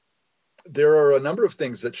 there are a number of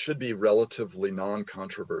things that should be relatively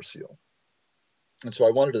non-controversial. And so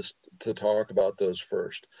I wanted to talk about those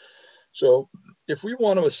first. So if we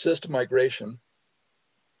want to assist migration,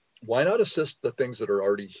 why not assist the things that are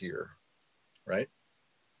already here, right?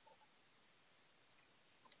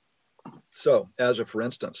 So for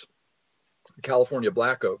instance, California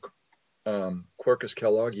black oak, Quercus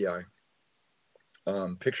kelloggi,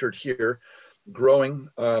 pictured here, growing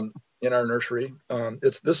in our nursery.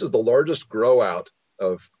 This is the largest grow out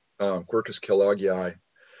of Quercus kelloggi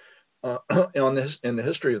in the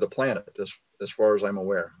history of the planet, as far as I'm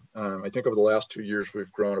aware. I think over the last 2 years,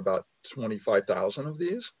 we've grown about 25,000 of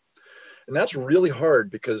these. And that's really hard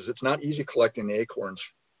because it's not easy collecting the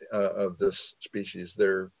acorns of this species.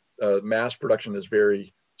 Their mass production is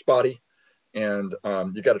very spotty, and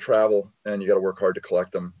you got to travel and you got to work hard to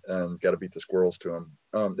collect them and got to beat the squirrels to them.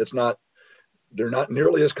 They're not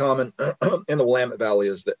nearly as common in the Willamette Valley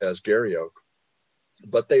as Gary oak,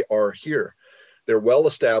 but they are here. They're well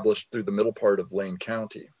established through the middle part of Lane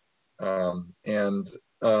County, and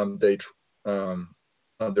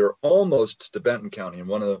they're almost to Benton County. And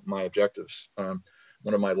one of my objectives,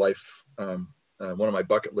 one of my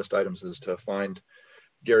bucket list items is to find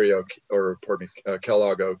Gary oak, or pardon me,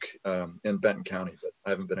 Kellogg oak in Benton County, but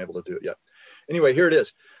I haven't been able to do it yet. Anyway, here it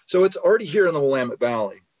is. So it's already here in the Willamette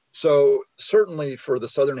Valley. So certainly for the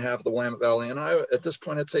southern half of the Willamette Valley, and at this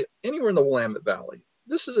point, I'd say anywhere in the Willamette Valley,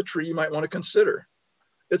 this is a tree you might want to consider.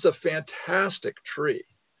 It's a fantastic tree.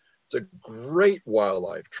 It's a great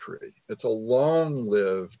wildlife tree. It's a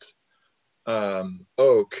long-lived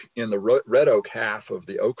oak in the red oak half of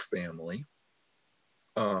the oak family,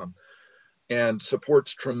 and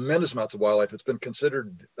supports tremendous amounts of wildlife. It's been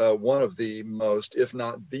considered one of the most, if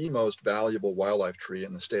not the most valuable wildlife tree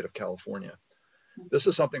in the state of California. This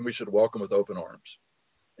is something we should welcome with open arms.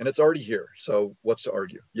 And it's already here, so what's to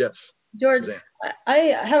argue? Yes. George, Suzanne. I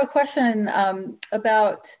have a question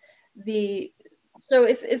about so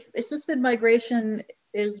if assisted migration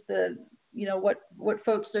is what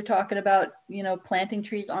folks are talking about, planting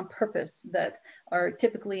trees on purpose that are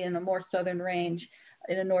typically in a more southern range,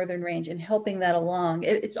 in a northern range, and helping that along.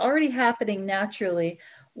 It's already happening naturally.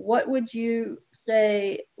 What would you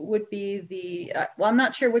say would be well, I'm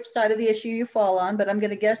not sure which side of the issue you fall on, but I'm going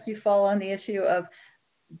to guess you fall on the issue of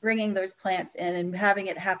bringing those plants in and having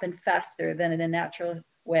it happen faster than in a natural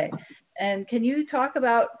way. And can you talk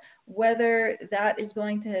about whether that is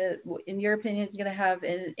going to, in your opinion, is going to have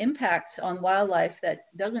an impact on wildlife that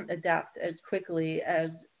doesn't adapt as quickly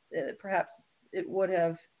as perhaps it would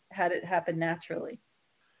have had it happen naturally.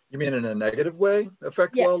 You mean in a negative way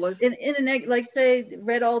affect wildlife? In a like say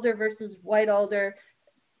red alder versus white alder,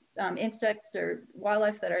 insects or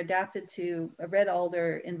wildlife that are adapted to a red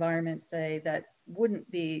alder environment, say, that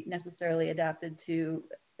wouldn't be necessarily adapted to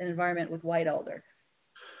an environment with white alder.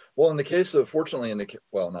 Well, in the case of, fortunately,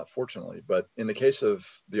 well, not fortunately, but in the case of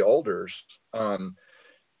the alders,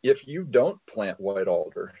 if you don't plant white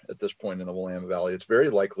alder at this point in the Willamette Valley, it's very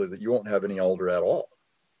likely that you won't have any alder at all.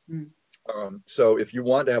 So if you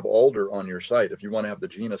want to have alder on your site, if you want to have the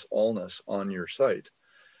genus Alnus on your site,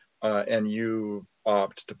 and you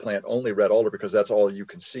opt to plant only red alder because that's all you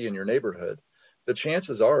can see in your neighborhood, the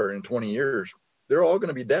chances are in 20 years, they're all going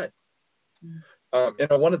to be dead. And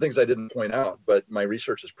one of the things I didn't point out, but my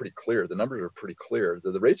research is pretty clear, the numbers are pretty clear,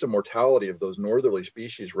 that the rates of mortality of those northerly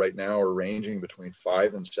species right now are ranging between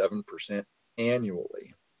 5 and 7%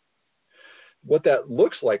 annually. What that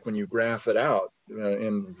looks like when you graph it out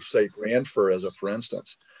in, say, grand fir as a for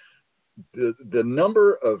instance, the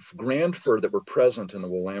number of grand fir that were present in the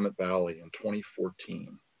Willamette Valley in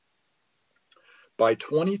 2014, by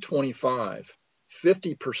 2025,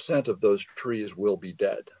 50% of those trees will be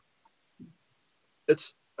dead.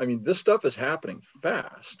 I mean, this stuff is happening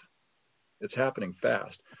fast. It's happening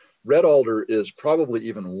fast. Red alder is probably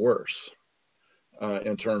even worse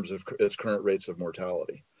in terms of its current rates of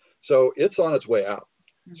mortality. So it's on its way out.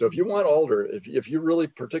 So if you want alder, if you're really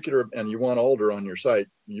particular and you want alder on your site,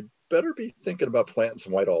 you better be thinking about planting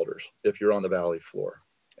some white alders if you're on the valley floor.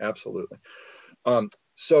 Absolutely.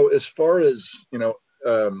 So as far as,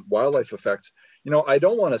 wildlife effects, I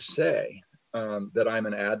don't want to say that I'm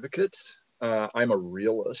an advocate. I'm a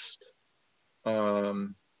realist.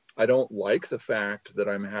 I don't like the fact that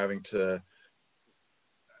I'm having to,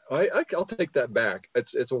 I'll take that back.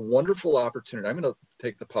 It's a wonderful opportunity. I'm going to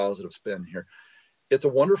take the positive spin here. It's a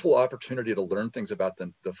wonderful opportunity to learn things about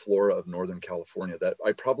the flora of Northern California that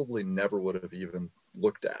I probably never would have even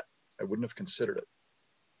looked at. I wouldn't have considered it.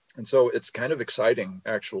 And so it's kind of exciting,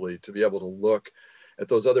 actually, to be able to look at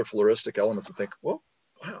those other floristic elements and think, well,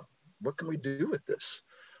 wow, what can we do with this?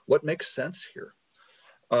 What makes sense here?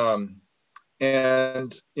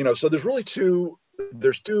 And, so there's really two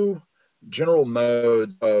general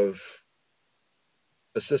modes of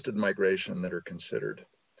assisted migration that are considered.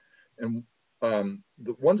 And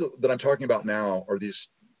the ones that I'm talking about now are these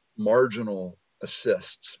marginal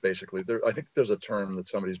assists, basically. I think there's a term that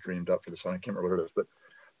somebody's dreamed up for this, and I can't remember what it is, but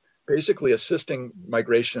basically assisting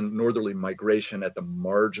migration, northerly migration at the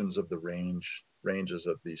margins of the ranges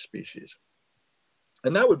of these species.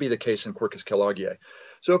 And that would be the case in Quercus kelloggii.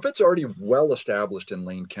 So if it's already well established in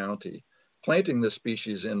Lane County, planting this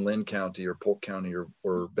species in Lynn County or Polk County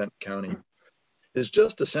or Benton County is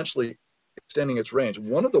just essentially extending its range.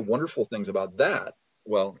 One of the wonderful things about that,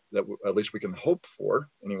 well, that at least we can hope for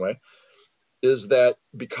anyway, is that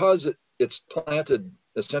because it's planted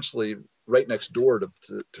essentially right next door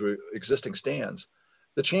to existing stands,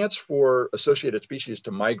 the chance for associated species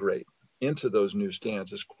to migrate into those new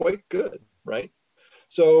stands is quite good, right?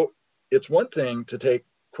 So it's one thing to take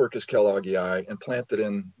Quercus kelloggii and plant it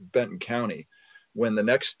in Benton County when the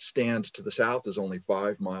next stand to the south is only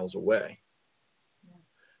 5 miles away,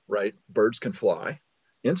 right? Birds can fly,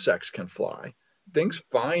 insects can fly, things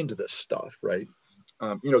find this stuff, right?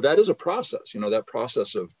 That is a process, that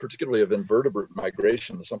process of particularly of invertebrate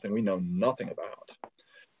migration is something we know nothing about.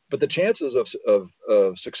 But the chances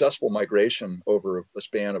of successful migration over a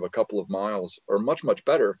span of a couple of miles are much, much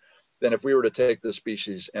better than if we were to take this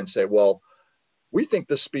species and say, well, we think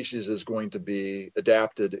this species is going to be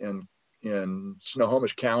adapted in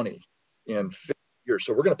Snohomish County in 50 years.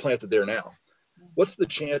 So we're going to plant it there now. What's the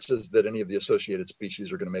chances that any of the associated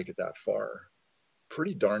species are going to make it that far?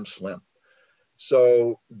 Pretty darn slim.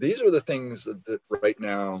 So these are the things that right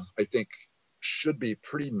now I think should be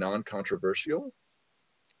pretty non-controversial.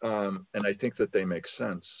 And I think that they make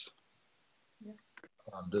sense.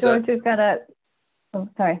 George, we've got oh,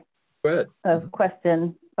 sorry. Go ahead. A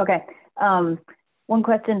question. Okay. One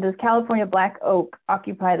question, does California black oak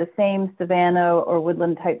occupy the same savanna or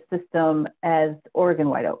woodland type system as Oregon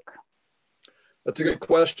white oak? That's a good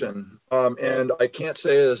question. And I can't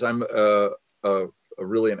say as I'm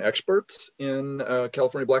really an expert in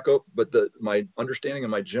California black oak, but my understanding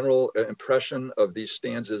and my general impression of these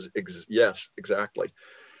stands is yes, exactly.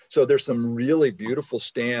 So there's some really beautiful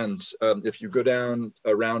stands. If you go down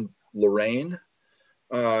around Lorain,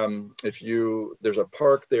 there's a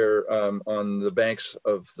park there on the banks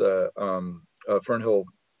of the Fernhill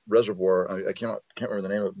Reservoir. I can't remember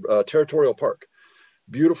the name of Territorial Park.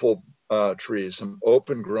 Beautiful trees, some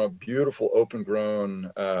beautiful open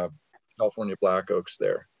grown California black oaks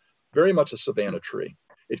there. very much a savanna tree.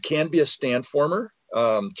 It can be a stand former,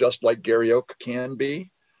 just like Gary oak can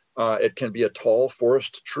be. It can be a tall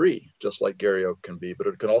forest tree, just like Gary oak can be, but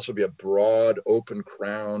it can also be a broad,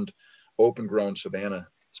 open-crowned, open-grown savanna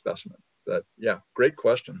specimen. But yeah, great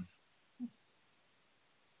question.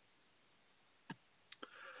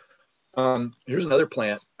 Here's another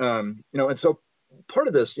plant, you know, and so part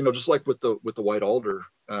of this, you know, just like with the white alder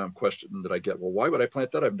question that I get, well, why would I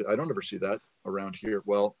plant that? I don't ever see that around here.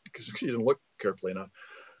 Well, because you didn't look carefully enough.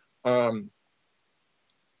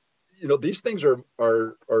 You know, these things are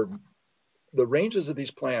the ranges of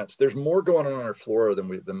these plants. There's more going on our flora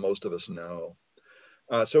than most of us know.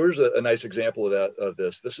 So here's a nice example of that.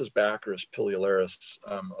 This is Baccharis pileolaris,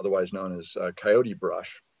 otherwise known as coyote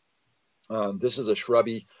brush. This is a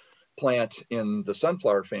shrubby plant in the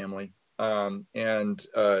sunflower family, and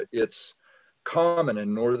it's common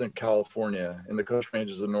in Northern California, in the coast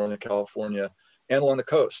ranges of Northern California, and along the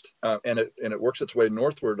coast. And it works its way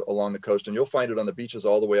northward along the coast, and you'll find it on the beaches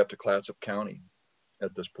all the way up to Clatsop County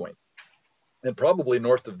at this point, and probably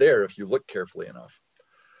north of there if you look carefully enough.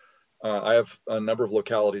 I have a number of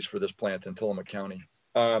localities for this plant in Tillamook County.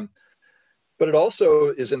 But it also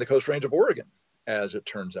is in the Coast Range of Oregon, as it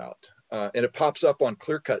turns out. And it pops up on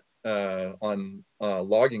clear cut on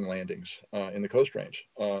logging landings in the Coast Range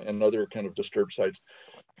and other kind of disturbed sites.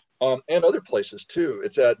 And other places too.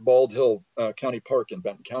 It's at Bald Hill County Park in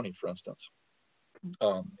Benton County, for instance.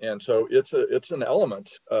 And so it's an element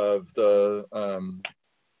of the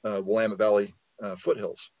Willamette Valley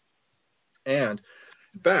foothills. And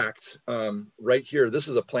in fact, right here, this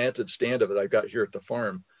is a planted stand of it I've got here at the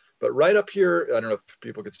farm. But right up here, I don't know if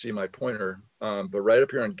people could see my pointer, but right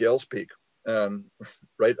up here on Gales Peak,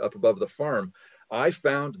 right up above the farm, I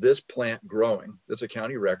found this plant growing. It's a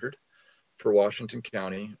county record for Washington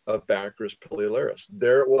County of Baccharis pileolaris.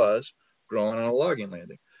 There it was, growing on a logging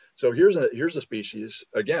landing. So here's a species,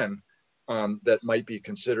 again, that might be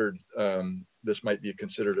considered, this might be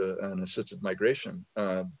considered an assisted migration.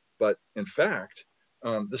 But in fact,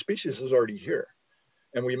 the species is already here.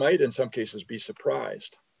 And we might, in some cases, be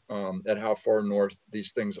surprised at how far north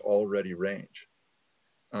these things already range.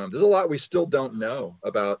 There's a lot we still don't know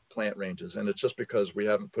about plant ranges, and it's just because we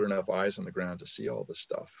haven't put enough eyes on the ground to see all this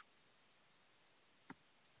stuff.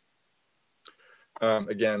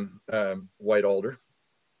 Again, white alder.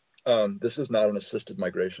 This is not an assisted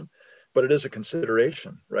migration, but it is a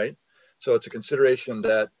consideration, right? So it's a consideration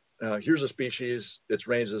that here's a species, its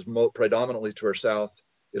range is predominantly to our south.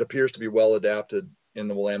 It appears to be well adapted in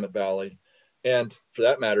the Willamette Valley. And for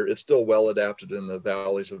that matter, it's still well adapted in the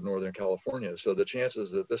valleys of Northern California. So the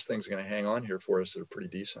chances that this thing's going to hang on here for us are pretty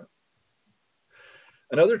decent.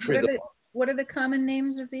 Another tree what are the common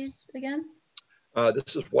names of these again?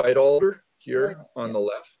 This is white alder here on the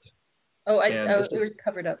left. Oh, it was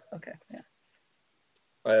covered up. Okay,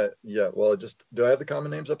 yeah. Yeah, well, do I have the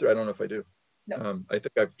common names up there? I don't know if I do. No. I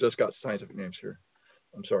think I've just got scientific names here.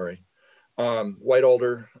 I'm sorry. White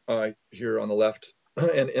alder here on the left,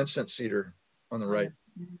 and incense cedar on the right.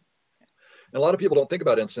 Mm-hmm. And a lot of people don't think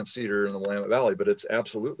about incense cedar in the Willamette Valley, but it's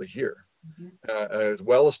absolutely here. Mm-hmm. It's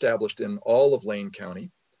well established in all of Lane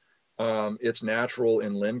County. It's natural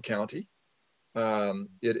in Lynn County.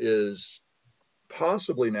 It is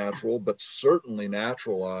possibly natural, but certainly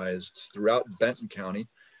naturalized throughout Benton County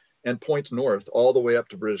and points north all the way up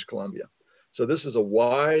to British Columbia. So this is a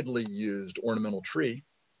widely used ornamental tree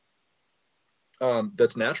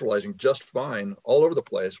that's naturalizing just fine all over the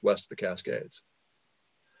place west of the Cascades.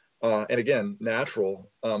 And again,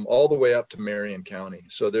 natural all the way up to Marion County.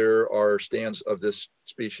 So there are stands of this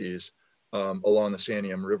species along the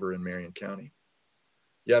Santiam River in Marion County.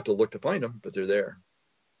 You have to look to find them, but they're there.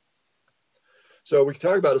 So we can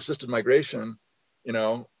talk about assisted migration. You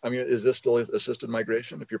know, I mean, is this still assisted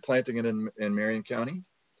migration? If you're planting it in Marion County,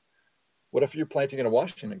 what if you're planting it in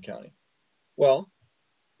Washington County? Well,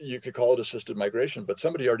 you could call it assisted migration, but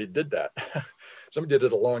somebody already did that. Somebody did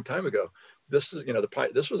it a long time ago. This is, you know,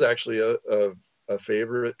 this was actually a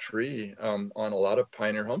favorite tree on a lot of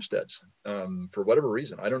pioneer homesteads for whatever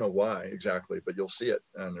reason. I don't know why exactly, but you'll see it.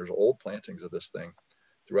 And there's old plantings of this thing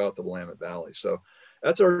throughout the Willamette Valley. So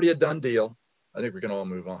that's already a done deal. I think we can all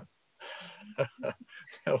move on.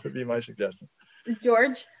 That would be my suggestion.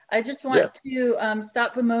 George, I just want to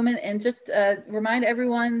stop a moment and just remind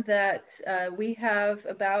everyone that we have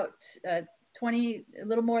about a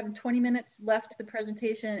little more than 20 minutes left of the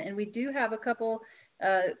presentation, and we do have a couple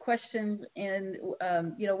questions and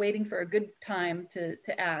waiting for a good time to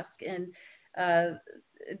ask. And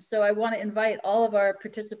so I want to invite all of our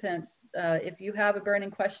participants, if you have a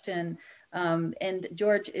burning question, and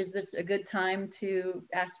George, is this a good time to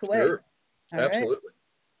ask away? Sure, absolutely.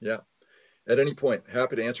 Yeah. At any point,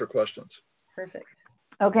 happy to answer questions. Perfect.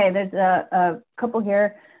 Okay, there's a couple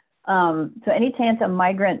here. So any chance a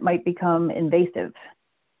migrant might become invasive?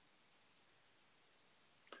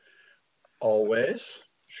 Always,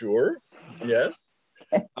 sure, yes.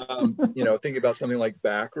 You know, thinking about something like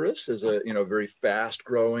Baccharis is a, you know, very fast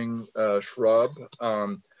growing shrub.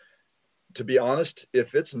 To be honest,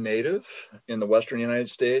 if it's native in the Western United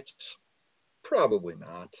States, probably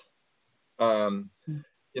not.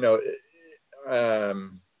 You know,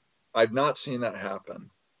 I've not seen that happen.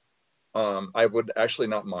 I would actually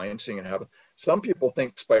not mind seeing it happen. Some people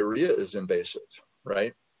think spirea is invasive,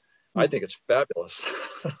 right? I think it's fabulous.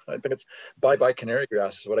 I think it's bye-bye canary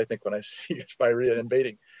grass is what I think when I see spirea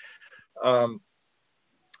invading. So,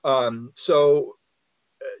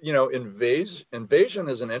 you know, invasion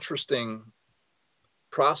is an interesting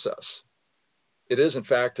process. It is, in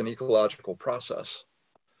fact, an ecological process.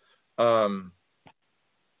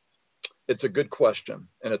 It's a good question,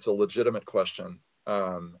 and it's a legitimate question.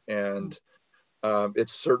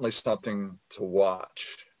 It's certainly something to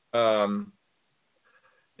watch.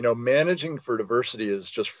 You know, managing for diversity is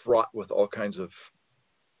just fraught with all kinds of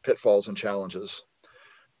pitfalls and challenges.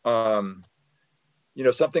 You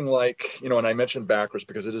know, something like, you know, and I mentioned Baccharis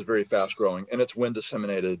because it is very fast growing and it's wind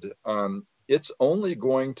disseminated. It's only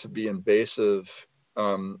going to be invasive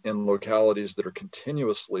in localities that are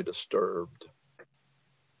continuously disturbed.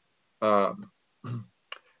 And,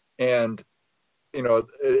 you know,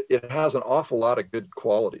 it has an awful lot of good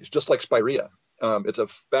qualities, just like spirea. It's a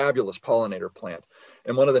fabulous pollinator plant.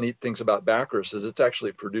 And one of the neat things about Baccharis is it's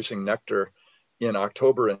actually producing nectar in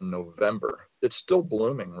October and November. It's still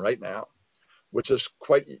blooming right now, which is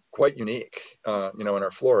quite unique, you know, in our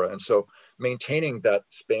flora. And so maintaining that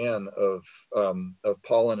span of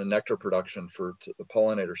pollen and nectar production for the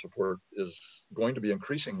pollinator support is going to be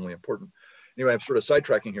increasingly important. Anyway, I'm sort of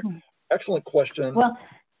sidetracking here. Excellent question. Well,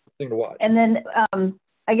 thing to watch. And then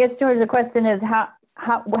I guess, George, the question is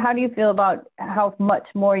how do you feel about how much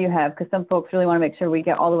more you have? Because some folks really want to make sure we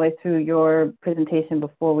get all the way through your presentation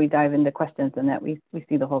before we dive into questions, and that we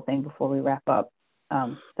see the whole thing before we wrap up.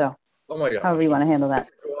 So oh my God, however you want to handle that.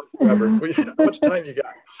 How much time you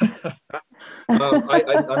got? I'm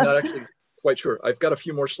not actually quite sure. I've got a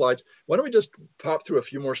few more slides. Why don't we just pop through a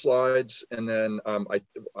few more slides, and then I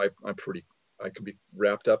could be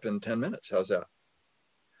wrapped up in 10 minutes. How's that?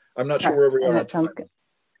 I'm not sure where we are on time.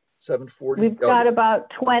 7:40. We've got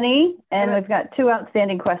about 20, and we've got 2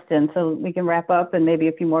 outstanding questions, so we can wrap up, and maybe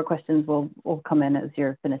a few more questions will come in as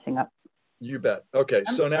you're finishing up. You bet. Okay,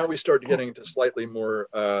 so now we start getting into slightly more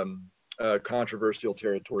controversial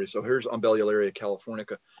territory. So here's Umbellularia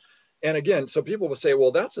californica. And again, so people will say,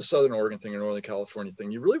 well, that's a Southern Oregon thing or Northern California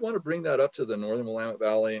thing. You really want to bring that up to the Northern Willamette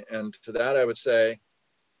Valley? And to that, I would say,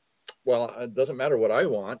 well, it doesn't matter what I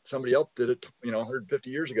want. Somebody else did it, you know,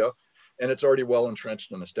 150 years ago, and it's already well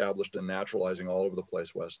entrenched and established and naturalizing all over the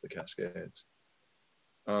place west of the Cascades.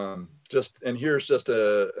 And here's just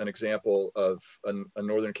an example of a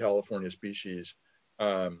Northern California species,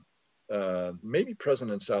 maybe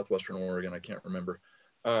present in Southwestern Oregon, I can't remember,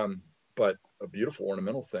 but a beautiful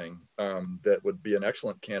ornamental thing that would be an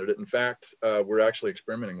excellent candidate. In fact, we're actually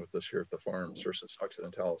experimenting with this here at the farm, Cercis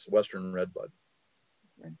occidentalis, Western redbud.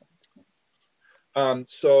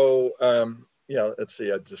 Yeah, let's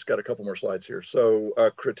see, I just got a couple more slides here. So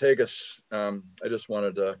Crataegus, I just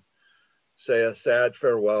wanted to say a sad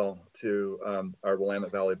farewell to our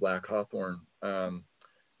Willamette Valley black hawthorn.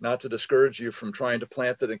 Not to discourage you from trying to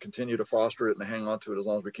plant it and continue to foster it and hang on to it as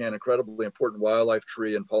long as we can. Incredibly important wildlife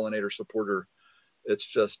tree and pollinator supporter. It's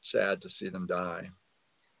just sad to see them die.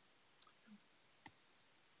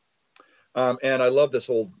 And I love this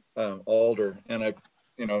old alder, and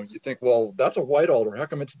you know, you think, well, that's a white alder. How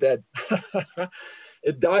come it's dead?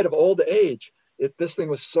 It died of old age. This thing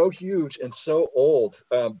was so huge and so old.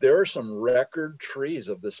 There are some record trees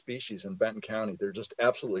of this species in Benton County. They're just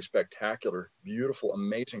absolutely spectacular, beautiful,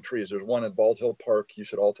 amazing trees. There's one at Bald Hill Park. You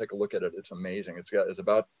should all take a look at it. It's amazing.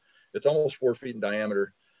 It's almost 4 feet in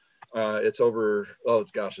diameter. It's over,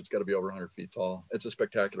 it's got to be over 100 feet tall. It's a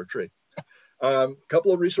spectacular tree.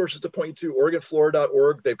 Couple of resources to point you to,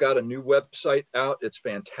 OregonFlora.org. They've got a new website out. It's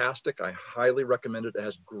fantastic. I highly recommend it. It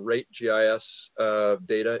has great GIS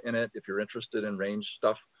data in it if you're interested in range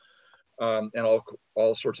stuff, and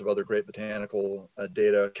all sorts of other great botanical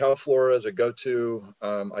data. CalFlora is a go-to.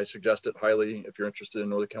 I suggest it highly if you're interested in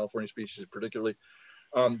Northern California species particularly.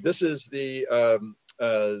 This is the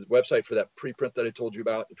website for that preprint that I told you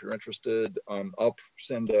about. If you're interested, I'll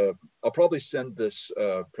probably send this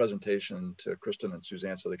presentation to Kristen and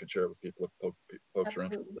Suzanne so they can share it with people if folks are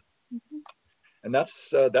interested. And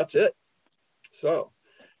that's it. So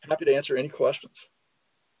happy to answer any questions.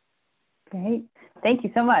 Great. Thank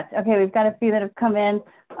you so much. Okay, we've got a few that have come in.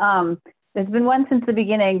 There's been one since the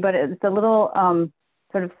beginning, but it's a little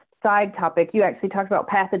sort of side topic. You actually talked about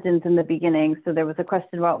pathogens in the beginning. So there was a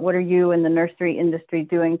question about what are you and the nursery industry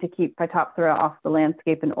doing to keep Phytophthora off the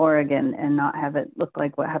landscape in Oregon and not have it look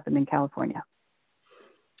like what happened in California?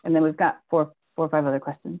 And then we've got four or five other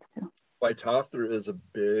questions too. Phytophthora is a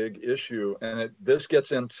big issue, and this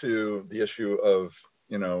gets into the issue of,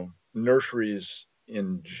 you know, nurseries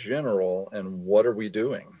in general and what are we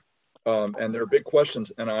doing? And there are big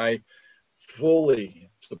questions, and I fully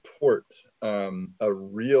support a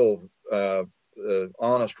real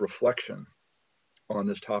honest reflection on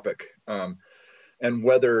this topic. And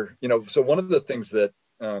whether, you know, so one of the things that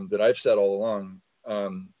that I've said all along,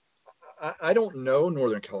 I don't know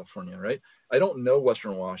Northern California, right? I don't know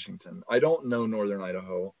Western Washington. I don't know Northern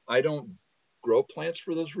Idaho. I don't grow plants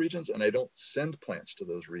for those regions, and I don't send plants to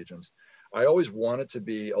those regions. I always want it to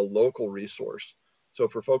be a local resource. So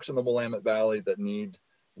for folks in the Willamette Valley that need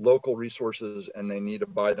local resources and they need to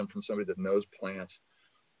buy them from somebody that knows plants,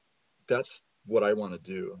 that's what I want to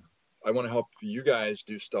do. I want to help you guys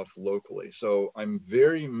do stuff locally. So I'm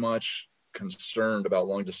very much concerned about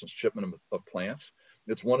long distance shipment of plants.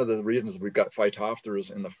 It's one of the reasons we've got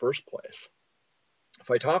Phytophthora in the first place.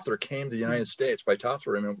 Phytophthora came to the United States.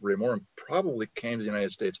 Phytophthora ramorum probably came to the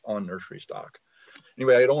United States on nursery stock.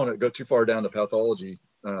 Anyway, I don't want to go too far down the pathology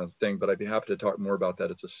thing, but I'd be happy to talk more about that.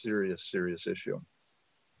 It's a serious, serious issue.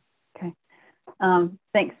 Okay,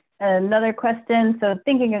 thanks. Another question. So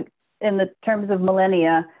thinking in the terms of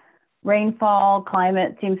millennia, rainfall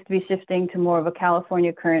climate seems to be shifting to more of a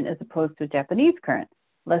California current as opposed to a Japanese current.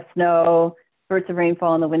 Less snow, spurts of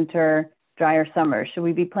rainfall in the winter, drier summer. Should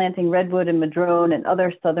we be planting redwood and madrone and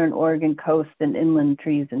other southern Oregon coast and inland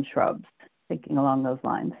trees and shrubs? Thinking along those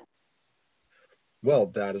lines. Well,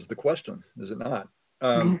 that is the question, is it not?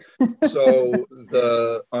 So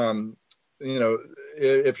the you know,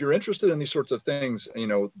 if you're interested in these sorts of things, you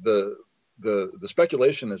know, the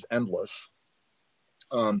speculation is endless.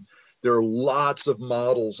 There are lots of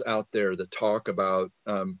models out there that talk about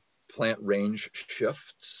plant range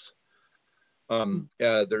shifts.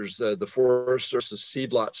 There's the Forest Service's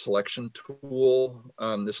seed lot selection tool.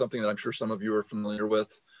 There's something that I'm sure some of you are familiar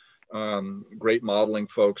with. Great modeling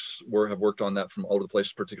folks have worked on that from all over the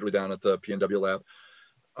place, particularly down at the PNW lab.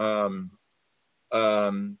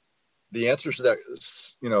 The answers to that,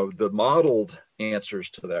 you know, the modeled answers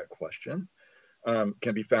to that question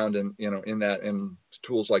can be found in, you know, in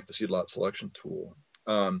tools like the seed lot selection tool.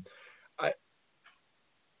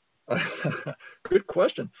 Good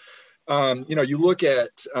question. You know, you look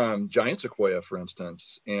at giant sequoia, for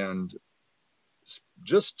instance, and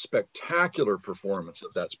just spectacular performance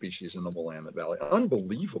of that species in the Willamette Valley.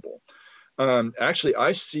 Unbelievable. Actually,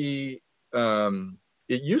 I see,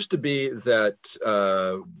 it used to be that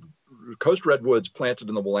coast redwoods planted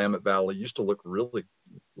in the Willamette Valley used to look really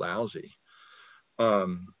lousy.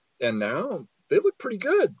 And now they look pretty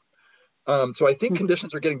good. So I think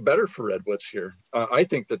conditions are getting better for redwoods here. I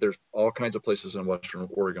think that there's all kinds of places in Western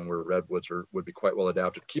Oregon where redwoods would be quite well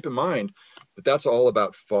adapted. Keep in mind that that's all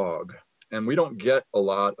about fog. And we don't get a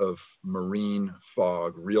lot of marine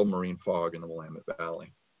fog, real marine fog in the Willamette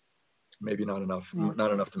Valley. Maybe not enough,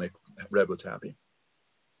 not enough to make redwoods happy.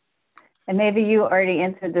 And maybe you already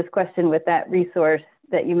answered this question with that resource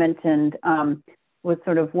that you mentioned, with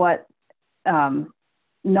sort of what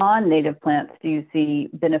non-native plants do you see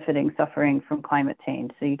benefiting, suffering from climate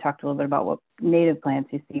change? So you talked a little bit about what native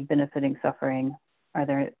plants you see benefiting, suffering.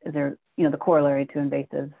 Is there, you know, the corollary to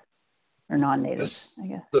invasives or non-native, I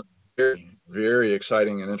guess? It's a very, very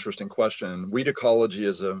exciting and interesting question. Weed ecology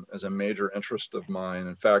is a major interest of mine.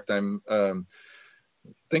 In fact, I'm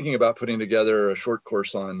thinking about putting together a short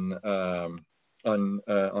course on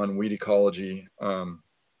weed ecology.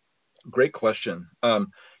 Great question.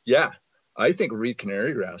 Yeah, I think reed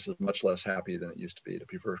canary grass is much less happy than it used to be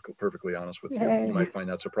perfectly honest with you. Yay. You might find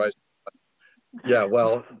that surprising. Yeah,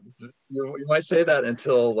 well, you might say that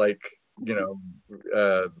until, like, you know,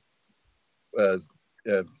 well,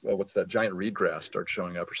 what's that, giant reed grass starts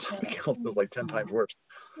showing up or something else that's like 10 times worse.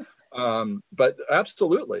 But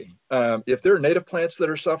absolutely, if there are native plants that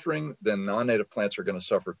are suffering, then non-native plants are going to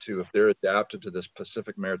suffer too if they're adapted to this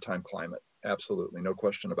Pacific maritime climate. Absolutely, no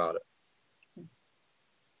question about it.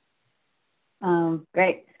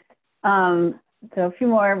 Great. So a few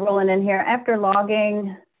more rolling in here. After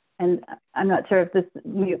logging, and I'm not sure if this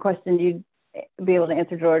would be a question you'd be able to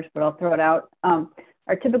answer, George, but I'll throw it out.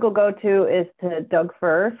 Our typical go-to is to Doug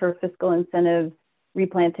fir for fiscal incentives,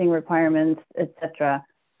 replanting requirements, etc.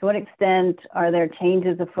 to what extent are there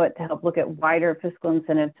changes afoot to help look at wider fiscal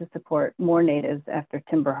incentives to support more natives after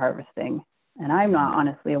timber harvesting? And I'm not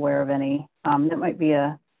honestly aware of any. That might be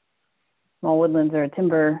a small woodlands or a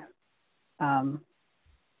timber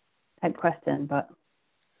type question, but.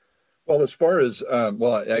 Well, as far as,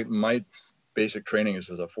 my basic training is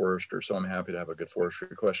as a forester, so I'm happy to have a good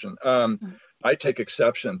forestry question. I take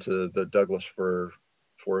exception to the Douglas fir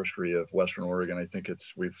forestry of Western Oregon. I think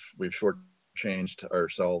we've shortchanged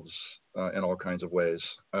ourselves in all kinds of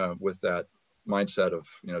ways with that mindset of,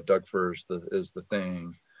 Doug fir is the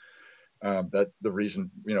thing. That the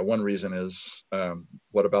reason, one reason is,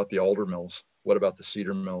 what about the alder mills? What about the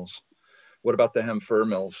cedar mills? What about the hem fir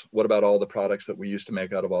mills? What about all the products that we used to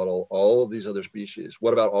make out of all of these other species?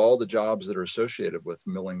 What about all the jobs that are associated with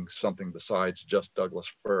milling something besides just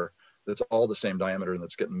Douglas fir that's all the same diameter and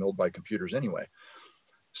that's getting milled by computers anyway?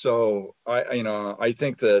 So I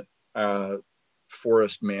think that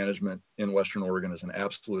forest management in Western Oregon is an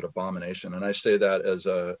absolute abomination. And I say that as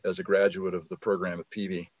a graduate of the program at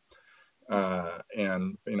PV.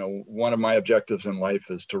 And one of my objectives in life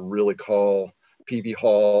is to really call PV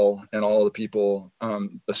Hall and all the people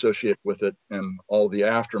associated with it and all the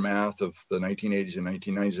aftermath of the 1980s and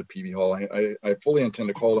 1990s of PV Hall. I fully intend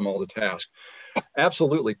to call them all to task.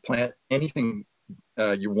 Absolutely plant anything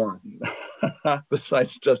you want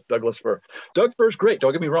besides just Douglas fir. Doug fir is great.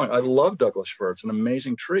 Don't get me wrong. I love Douglas fir. It's an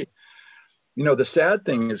amazing tree. The sad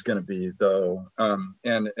thing is going to be though,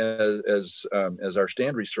 and as our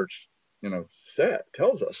stand research,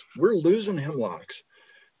 tells us, we're losing hemlocks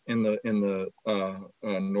in the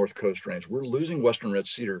North Coast Range. We're losing Western red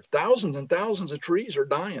cedar. Thousands and thousands of trees are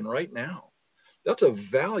dying right now. That's a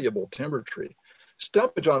valuable timber tree.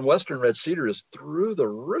 Stumpage on Western red cedar is through the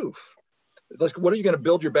roof. Like, what are you going to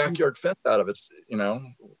build your backyard fence out of? It's,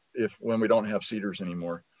 when we don't have cedars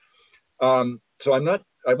anymore. So I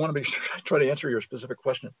want to be sure I try to answer your specific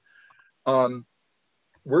question.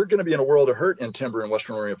 We're going to be in a world of hurt in timber in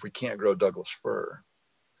Western Oregon if we can't grow Douglas fir.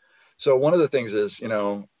 So one of the things is,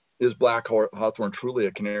 is black hawthorn truly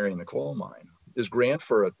a canary in the coal mine? Is Grand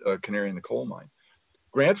fir a canary in the coal mine?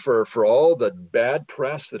 Grand fir, for all the bad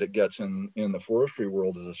press that it gets in the forestry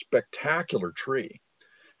world, is a spectacular tree.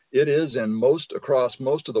 It is across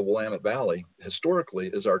most of the Willamette Valley, historically,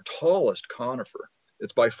 is our tallest conifer.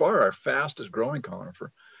 It's by far our fastest growing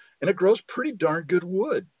conifer, and it grows pretty darn good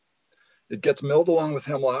wood. It gets milled along with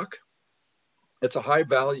hemlock. It's a high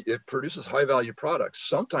value, it produces high value products.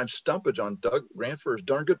 Sometimes stumpage on Grand fir is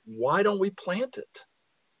darn good. Why don't we plant it?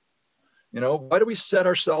 Why do we set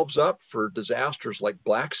ourselves up for disasters like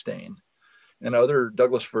blackstain and other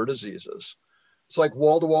Douglas fir diseases? It's like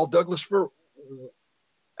wall-to-wall Douglas fir.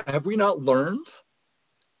 Have we not learned?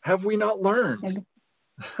 Have we not learned?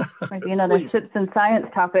 Might be another Sips and Science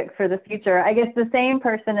topic for the future. I guess the same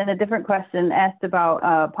person in a different question asked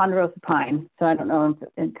about ponderosa pine. So I don't know if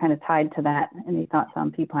it's kind of tied to that. Any thoughts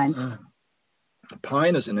on pea pine?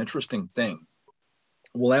 Pine is an interesting thing.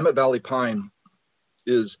 Willamette Valley pine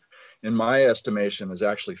is, in my estimation, is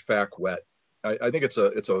actually fac wet. I think it's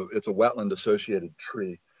a wetland associated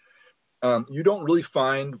tree. You don't really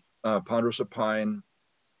find ponderosa pine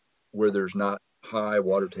where there's not high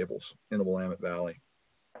water tables in the Willamette Valley.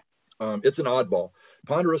 It's an oddball.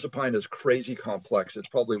 Ponderosa pine is crazy complex. It's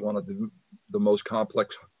probably one of the most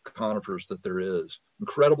complex conifers that there is.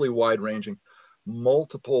 Incredibly wide ranging,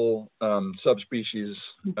 multiple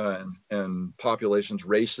subspecies and populations,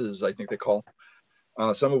 races, I think they call,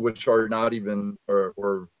 some of which are not even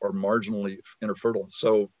or marginally interfertile.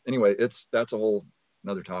 So anyway, that's a whole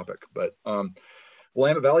another topic. But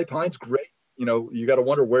Willamette Valley pine's great. You got to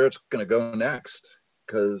wonder where it's going to go next,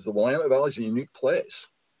 because the Willamette Valley is a unique place.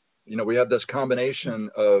 We have this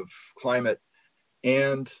combination of climate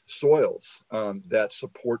and soils that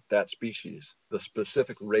support that species, the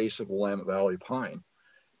specific race of Willamette Valley pine.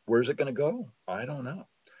 Where's it going to go? I don't know.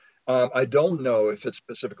 I don't know if it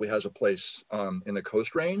specifically has a place in the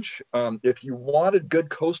Coast Range. If you wanted good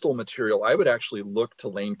coastal material, I would actually look to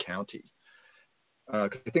Lane County. I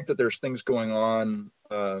think that there's things going on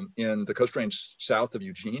in the Coast Range south of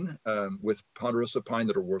Eugene with ponderosa pine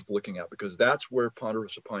that are worth looking at, because that's where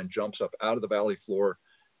ponderosa pine jumps up out of the valley floor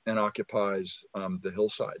and occupies the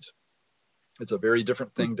hillsides. It's a very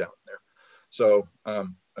different thing down there. So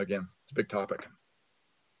again, it's a big topic.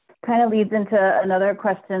 Kind of leads into another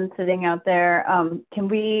question sitting out there. Can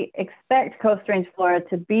we expect Coast Range flora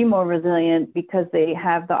to be more resilient because they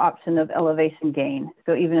have the option of elevation gain?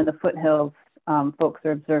 So even in the foothills, folks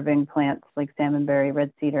are observing plants like salmonberry,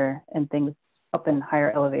 red cedar, and things up in higher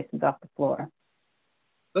elevations off the floor.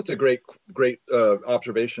 That's a great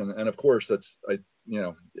observation, and of course,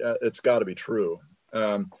 it's got to be true.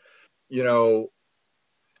 You know,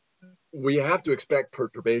 we have to expect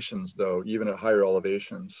perturbations though, even at higher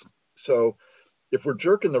elevations. So if we're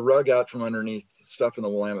jerking the rug out from underneath stuff in the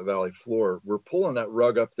Willamette Valley floor, we're pulling that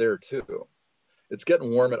rug up there too. It's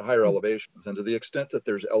getting warm at higher elevations. And to the extent that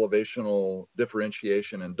there's elevational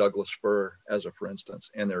differentiation in Douglas fir, as a for instance,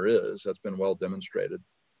 and there is, that's been well demonstrated.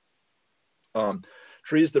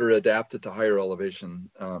 Trees that are adapted to higher elevation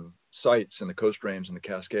sites in the Coast Range and the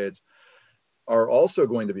Cascades are also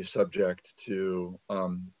going to be subject to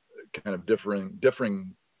kind of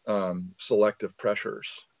differing selective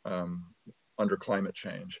pressures under climate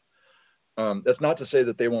change. That's not to say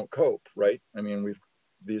that they won't cope, right? I mean,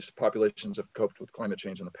 these populations have coped with climate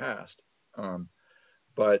change in the past.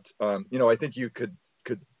 But you know, I think you could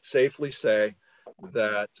safely say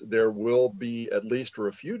that there will be at least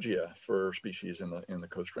refugia for species in the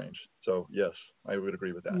Coast Range. So yes, I would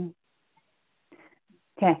agree with that.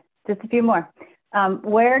 Okay, just a few more.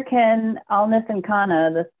 Where can Alnus and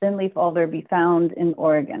Kana, the thin-leaf alder, be found in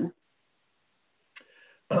Oregon?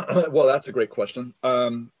 Well, that's a great question.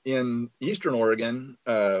 In Eastern Oregon,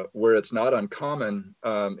 where it's not uncommon,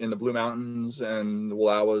 in the Blue Mountains and the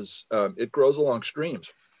Wallowas, it grows along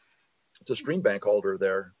streams. It's a stream bank alder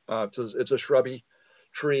there. It's a shrubby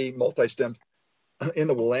tree, multi-stemmed. In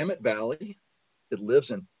the Willamette Valley, it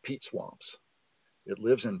lives in peat swamps. It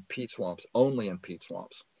lives in peat swamps, only in peat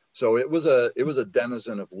swamps. So it was a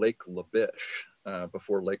denizen of Lake Labiche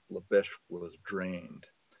before Lake Labiche was drained.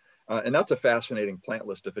 And that's a fascinating plant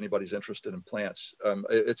list if anybody's interested in plants.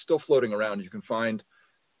 It's still floating around. You can find,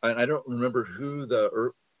 and I don't remember who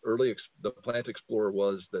the plant explorer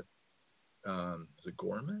was that, was it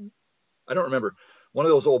Gorman? I don't remember. One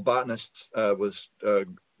of those old botanists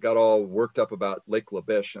got all worked up about Lake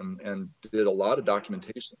Labiche and did a lot of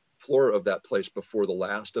documentation, flora of that place before the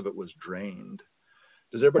last of it was drained.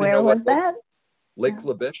 Does everybody know what Lake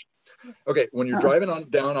Labiche? Okay, when you're driving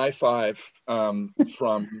down I-5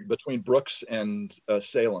 from between Brooks and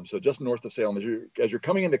Salem, so just north of Salem, as you're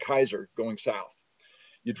coming into Kaiser going south,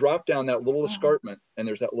 you drop down that little escarpment and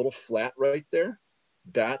there's that little flat right there.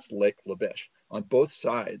 That's Lake Labiche. On both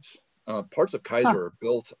sides, parts of Kaiser are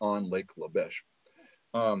built on Lake Labiche.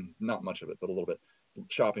 Not much of it, but a little bit.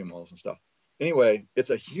 Shopping malls and stuff. Anyway, it's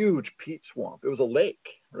a huge peat swamp. It was a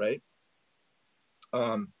lake, right?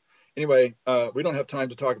 Anyway, we don't have time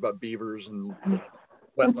to talk about beavers and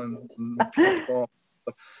wetlands and peat swamp,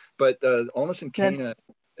 but Alnus and Kana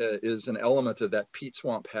is an element of that peat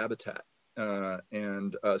swamp habitat.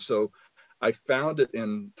 So I found it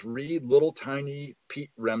in 3 little tiny peat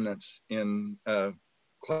remnants in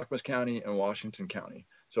Clackamas County and Washington County.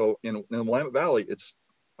 So in the Willamette Valley,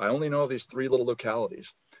 I only know of these 3 little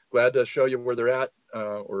localities. Glad to show you where they're at,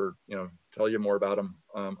 or tell you more about them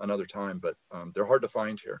another time. But they're hard to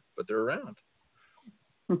find here, but they're around.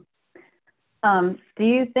 Do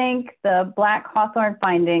you think the black hawthorn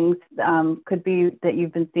findings that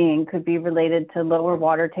you've been seeing could be related to lower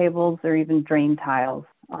water tables or even drain tiles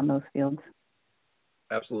on those fields?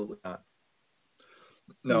 Absolutely not.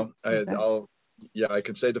 No, I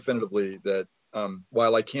can say definitively that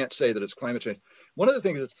while I can't say that it's climate change, one of the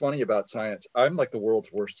things that's funny about science, I'm like the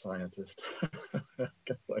world's worst scientist. I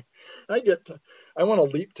want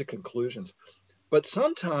to leap to conclusions, but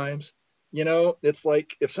sometimes, it's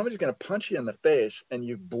like if somebody's going to punch you in the face and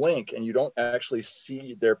you blink and you don't actually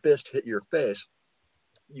see their fist hit your face,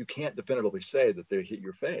 you can't definitively say that they hit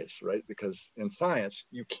your face, right? Because in science,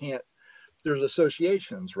 there's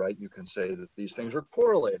associations, right? You can say that these things are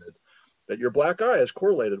correlated, that your black eye is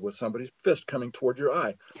correlated with somebody's fist coming toward your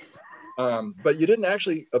eye. But you didn't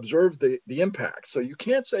actually observe the impact. So you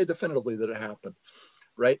can't say definitively that it happened,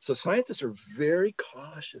 right? So scientists are very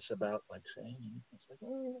cautious about saying anything. It's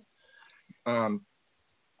like,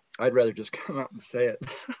 I'd rather just come out and say it.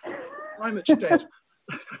 Climate change.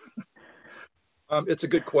 It's a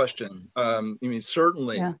good question.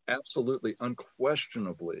 Certainly, absolutely,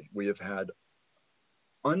 unquestionably, we have had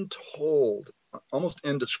untold, almost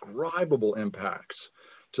indescribable impacts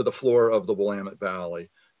to the flora of the Willamette Valley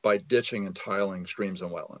by ditching and tiling streams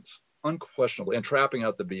and wetlands, unquestionably, and trapping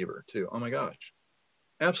out the beaver too. Oh my gosh,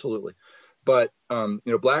 absolutely. But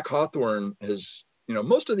black hawthorn has,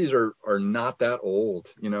 most of these are not that old.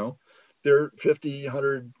 They're 50,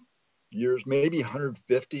 100 years, maybe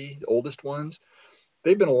 150, the oldest ones.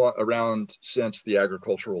 They've been around since the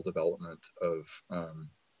agricultural development of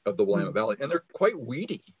the Willamette Valley, and they're quite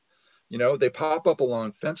weedy. They pop up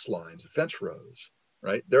along fence lines, fence rows,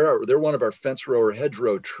 right? They're one of our fence row or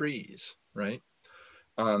hedgerow trees, right?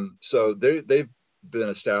 So they've been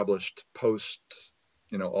established post,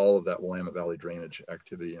 all of that Willamette Valley drainage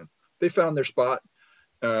activity, and they found their spot,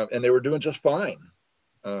 and they were doing just fine.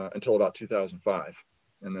 until about 2005,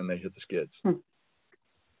 and then they hit the skids. Hmm.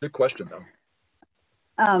 Good question,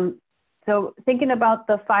 though. So thinking about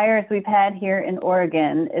the fires we've had here in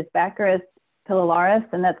Oregon, is Baccharis piloraris,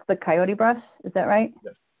 and that's the coyote brush, is that right?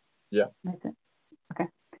 Yes. Yeah. That's it. Okay.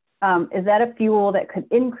 Is that a fuel that could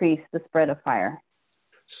increase the spread of fire?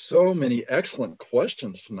 So many excellent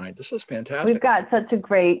questions tonight. This is fantastic. We've got such a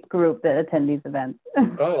great group that attend these events.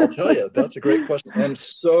 Oh, I'll tell you, that's a great question. And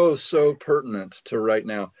so, so pertinent to right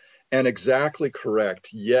now. And exactly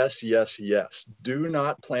correct. Yes, yes, yes. Do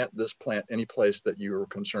not plant this plant any place that you are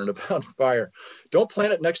concerned about fire. Don't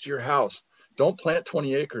plant it next to your house. Don't plant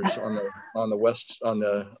 20 acres on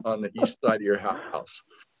the east side of your house.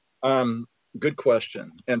 Good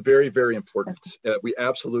question, and very, very important. We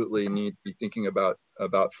absolutely need to be thinking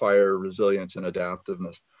about fire resilience and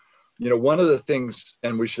adaptiveness. You know, one of the things,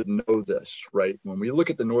 and we should know this, right? When we look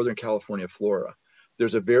at the Northern California flora,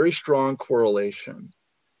 there's a very strong correlation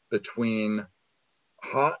between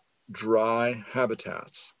hot, dry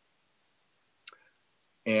habitats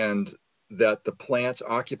and that the plants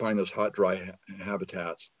occupying those hot, dry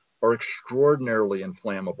habitats are extraordinarily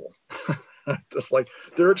inflammable. Just like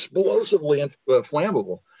they're explosively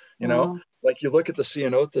flammable, you know? Like you look at the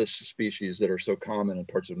ceanothus species that are so common in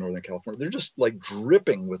parts of Northern California, they're just like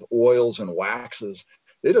dripping with oils and waxes.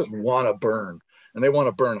 They just want to burn, and they want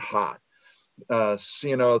to burn hot.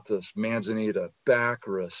 Ceanothus, manzanita,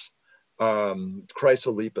 Baccharis,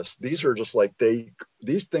 chrysolepis. These are just like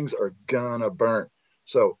these things are gonna burn.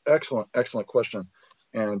 So excellent, excellent question.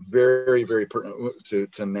 And very, very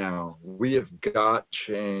pertinent to now. We have got to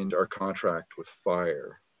change our contract with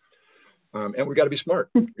fire. And we got to be smart.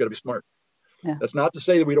 We got to be smart. Yeah. That's not to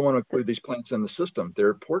say that we don't want to include these plants in the system. They're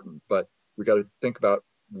important, but we got to think about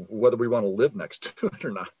whether we want to live next to it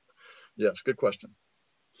or not. Yes, good question.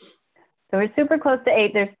 So we're super close to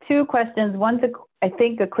 8. There's 2 questions. One's, I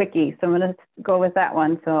think, a quickie. So I'm going to go with that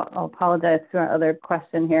one. So I'll apologize to our other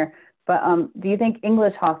question here. But do you think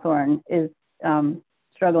English hawthorn is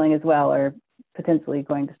struggling as well, or potentially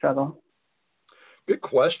going to struggle? Good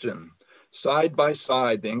question. Side by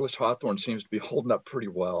side, the English hawthorn seems to be holding up pretty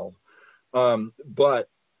well. But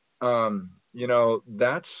you know,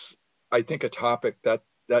 that's, I think, a topic that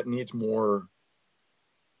needs more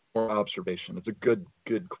observation. It's a good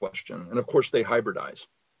question. And of course, they hybridize.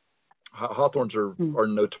 Hawthorns are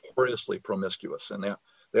notoriously promiscuous, and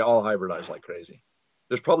they all hybridize like crazy.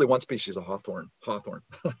 There's probably one species of hawthorn. Hawthorn.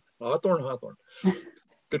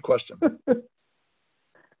 Good question.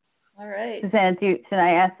 All right. Suzanne, should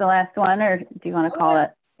I ask the last one, or do you want to call it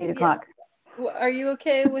 8 o'clock? Are you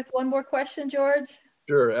okay with one more question, George?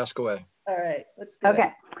 Sure, ask away. All right, let's do it.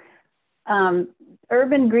 Okay.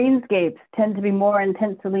 Urban greenscapes tend to be more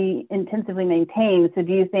intensively maintained. So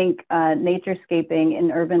do you think naturescaping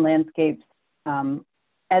in urban landscapes,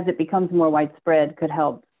 as it becomes more widespread, could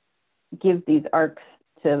help give these arcs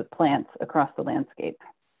to plants across the landscape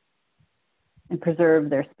and preserve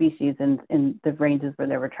their species in the ranges where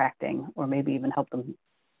they're retracting, or maybe even help them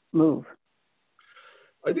move?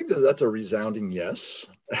 I think that's a resounding yes.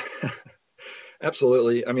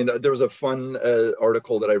 Absolutely. I mean, there was a fun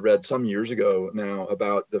article that I read some years ago now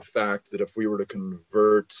about the fact that if we were to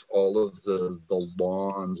convert all of the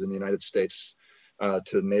lawns in the United States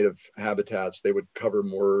to native habitats, they would cover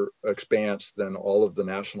more expanse than all of the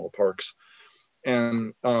national parks.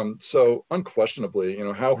 And so unquestionably, you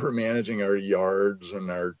know, how we're managing our yards and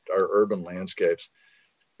our urban landscapes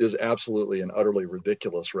is absolutely and utterly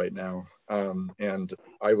ridiculous right now. And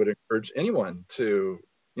I would encourage anyone to,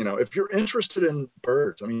 you know, if you're interested in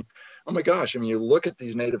birds, I mean, oh my gosh, I mean, you look at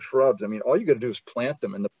these native shrubs, I mean, all you got to do is plant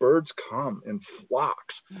them and the birds come in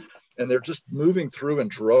flocks, and they're just moving through in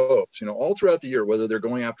droves, you know, all throughout the year, whether they're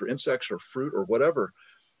going after insects or fruit or whatever.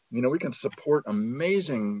 You know, we can support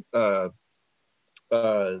amazing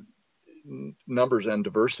numbers and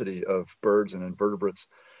diversity of birds and invertebrates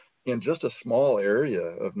in just a small area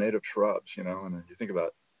of native shrubs, you know. And you think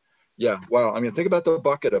about, yeah, wow. I mean, think about the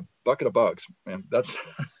bucket of bugs, man. That's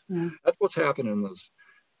that's what's happening in those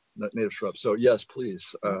native shrubs. So yes,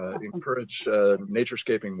 please encourage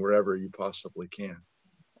naturescaping wherever you possibly can.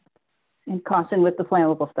 And caution with the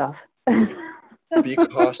flammable stuff. Be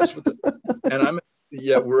cautious with it. And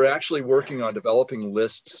we're actually working on developing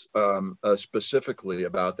lists specifically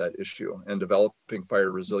about that issue and developing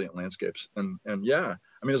fire resilient landscapes. And yeah,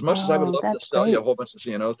 I mean, as much as I would love to sell you a whole bunch of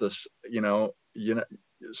ceanothus, you know,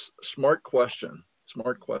 smart question.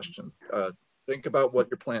 Think about what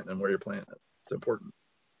you're planting and where you're planting it. It's important.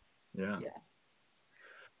 Yeah.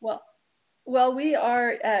 Well, Well, we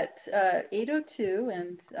are at 8:02,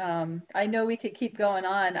 and I know we could keep going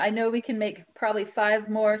on. I know we can make probably 5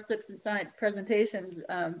 more Citizen Science presentations,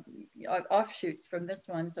 offshoots from this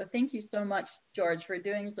one. So thank you so much, George, for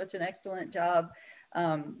doing such an excellent job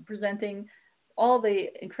presenting all the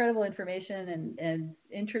incredible information and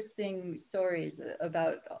interesting stories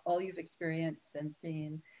about all you've experienced and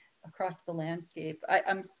seen across the landscape.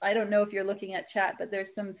 I don't know if you're looking at chat, but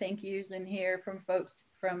there's some thank yous in here from folks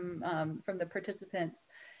from the participants.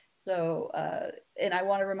 So, and I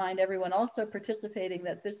want to remind everyone also participating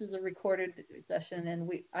that this is a recorded session, and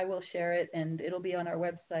I will share it, and it'll be on our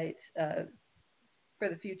website for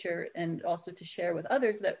the future, and also to share with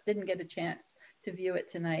others that didn't get a chance to view it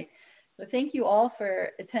tonight. So thank you all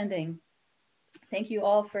for attending. Thank you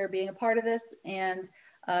all for being a part of this. And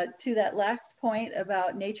to that last point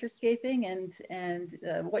about naturescaping and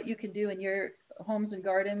what you can do in your homes and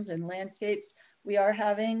gardens and landscapes, we are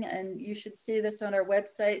having, and you should see this on our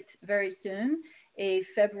website very soon, a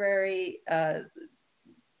February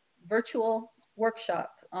virtual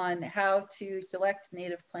workshop on how to select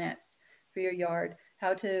native plants for your yard,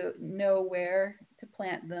 how to know where to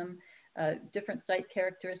plant them, different site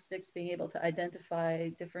characteristics, being able to identify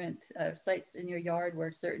different sites in your yard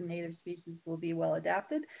where certain native species will be well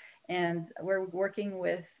adapted. And we're working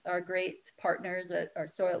with our great partners at our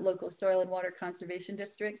local soil and water conservation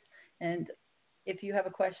districts. And if you have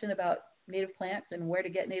a question about native plants and where to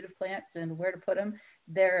get native plants and where to put them,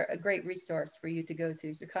 they're a great resource for you to go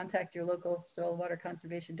to. So contact your local soil and water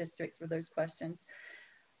conservation districts for those questions.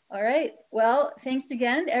 All right, well, thanks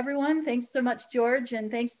again, everyone. Thanks so much, George, and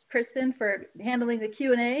thanks, Kristen, for handling the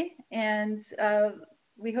Q&A. And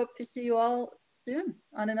we hope to see you all soon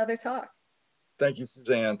on another talk. Thank you,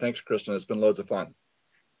 Suzanne. Thanks, Kristen. It's been loads of fun.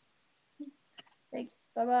 Thanks.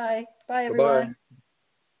 Bye-bye. Bye, everyone. Bye-bye.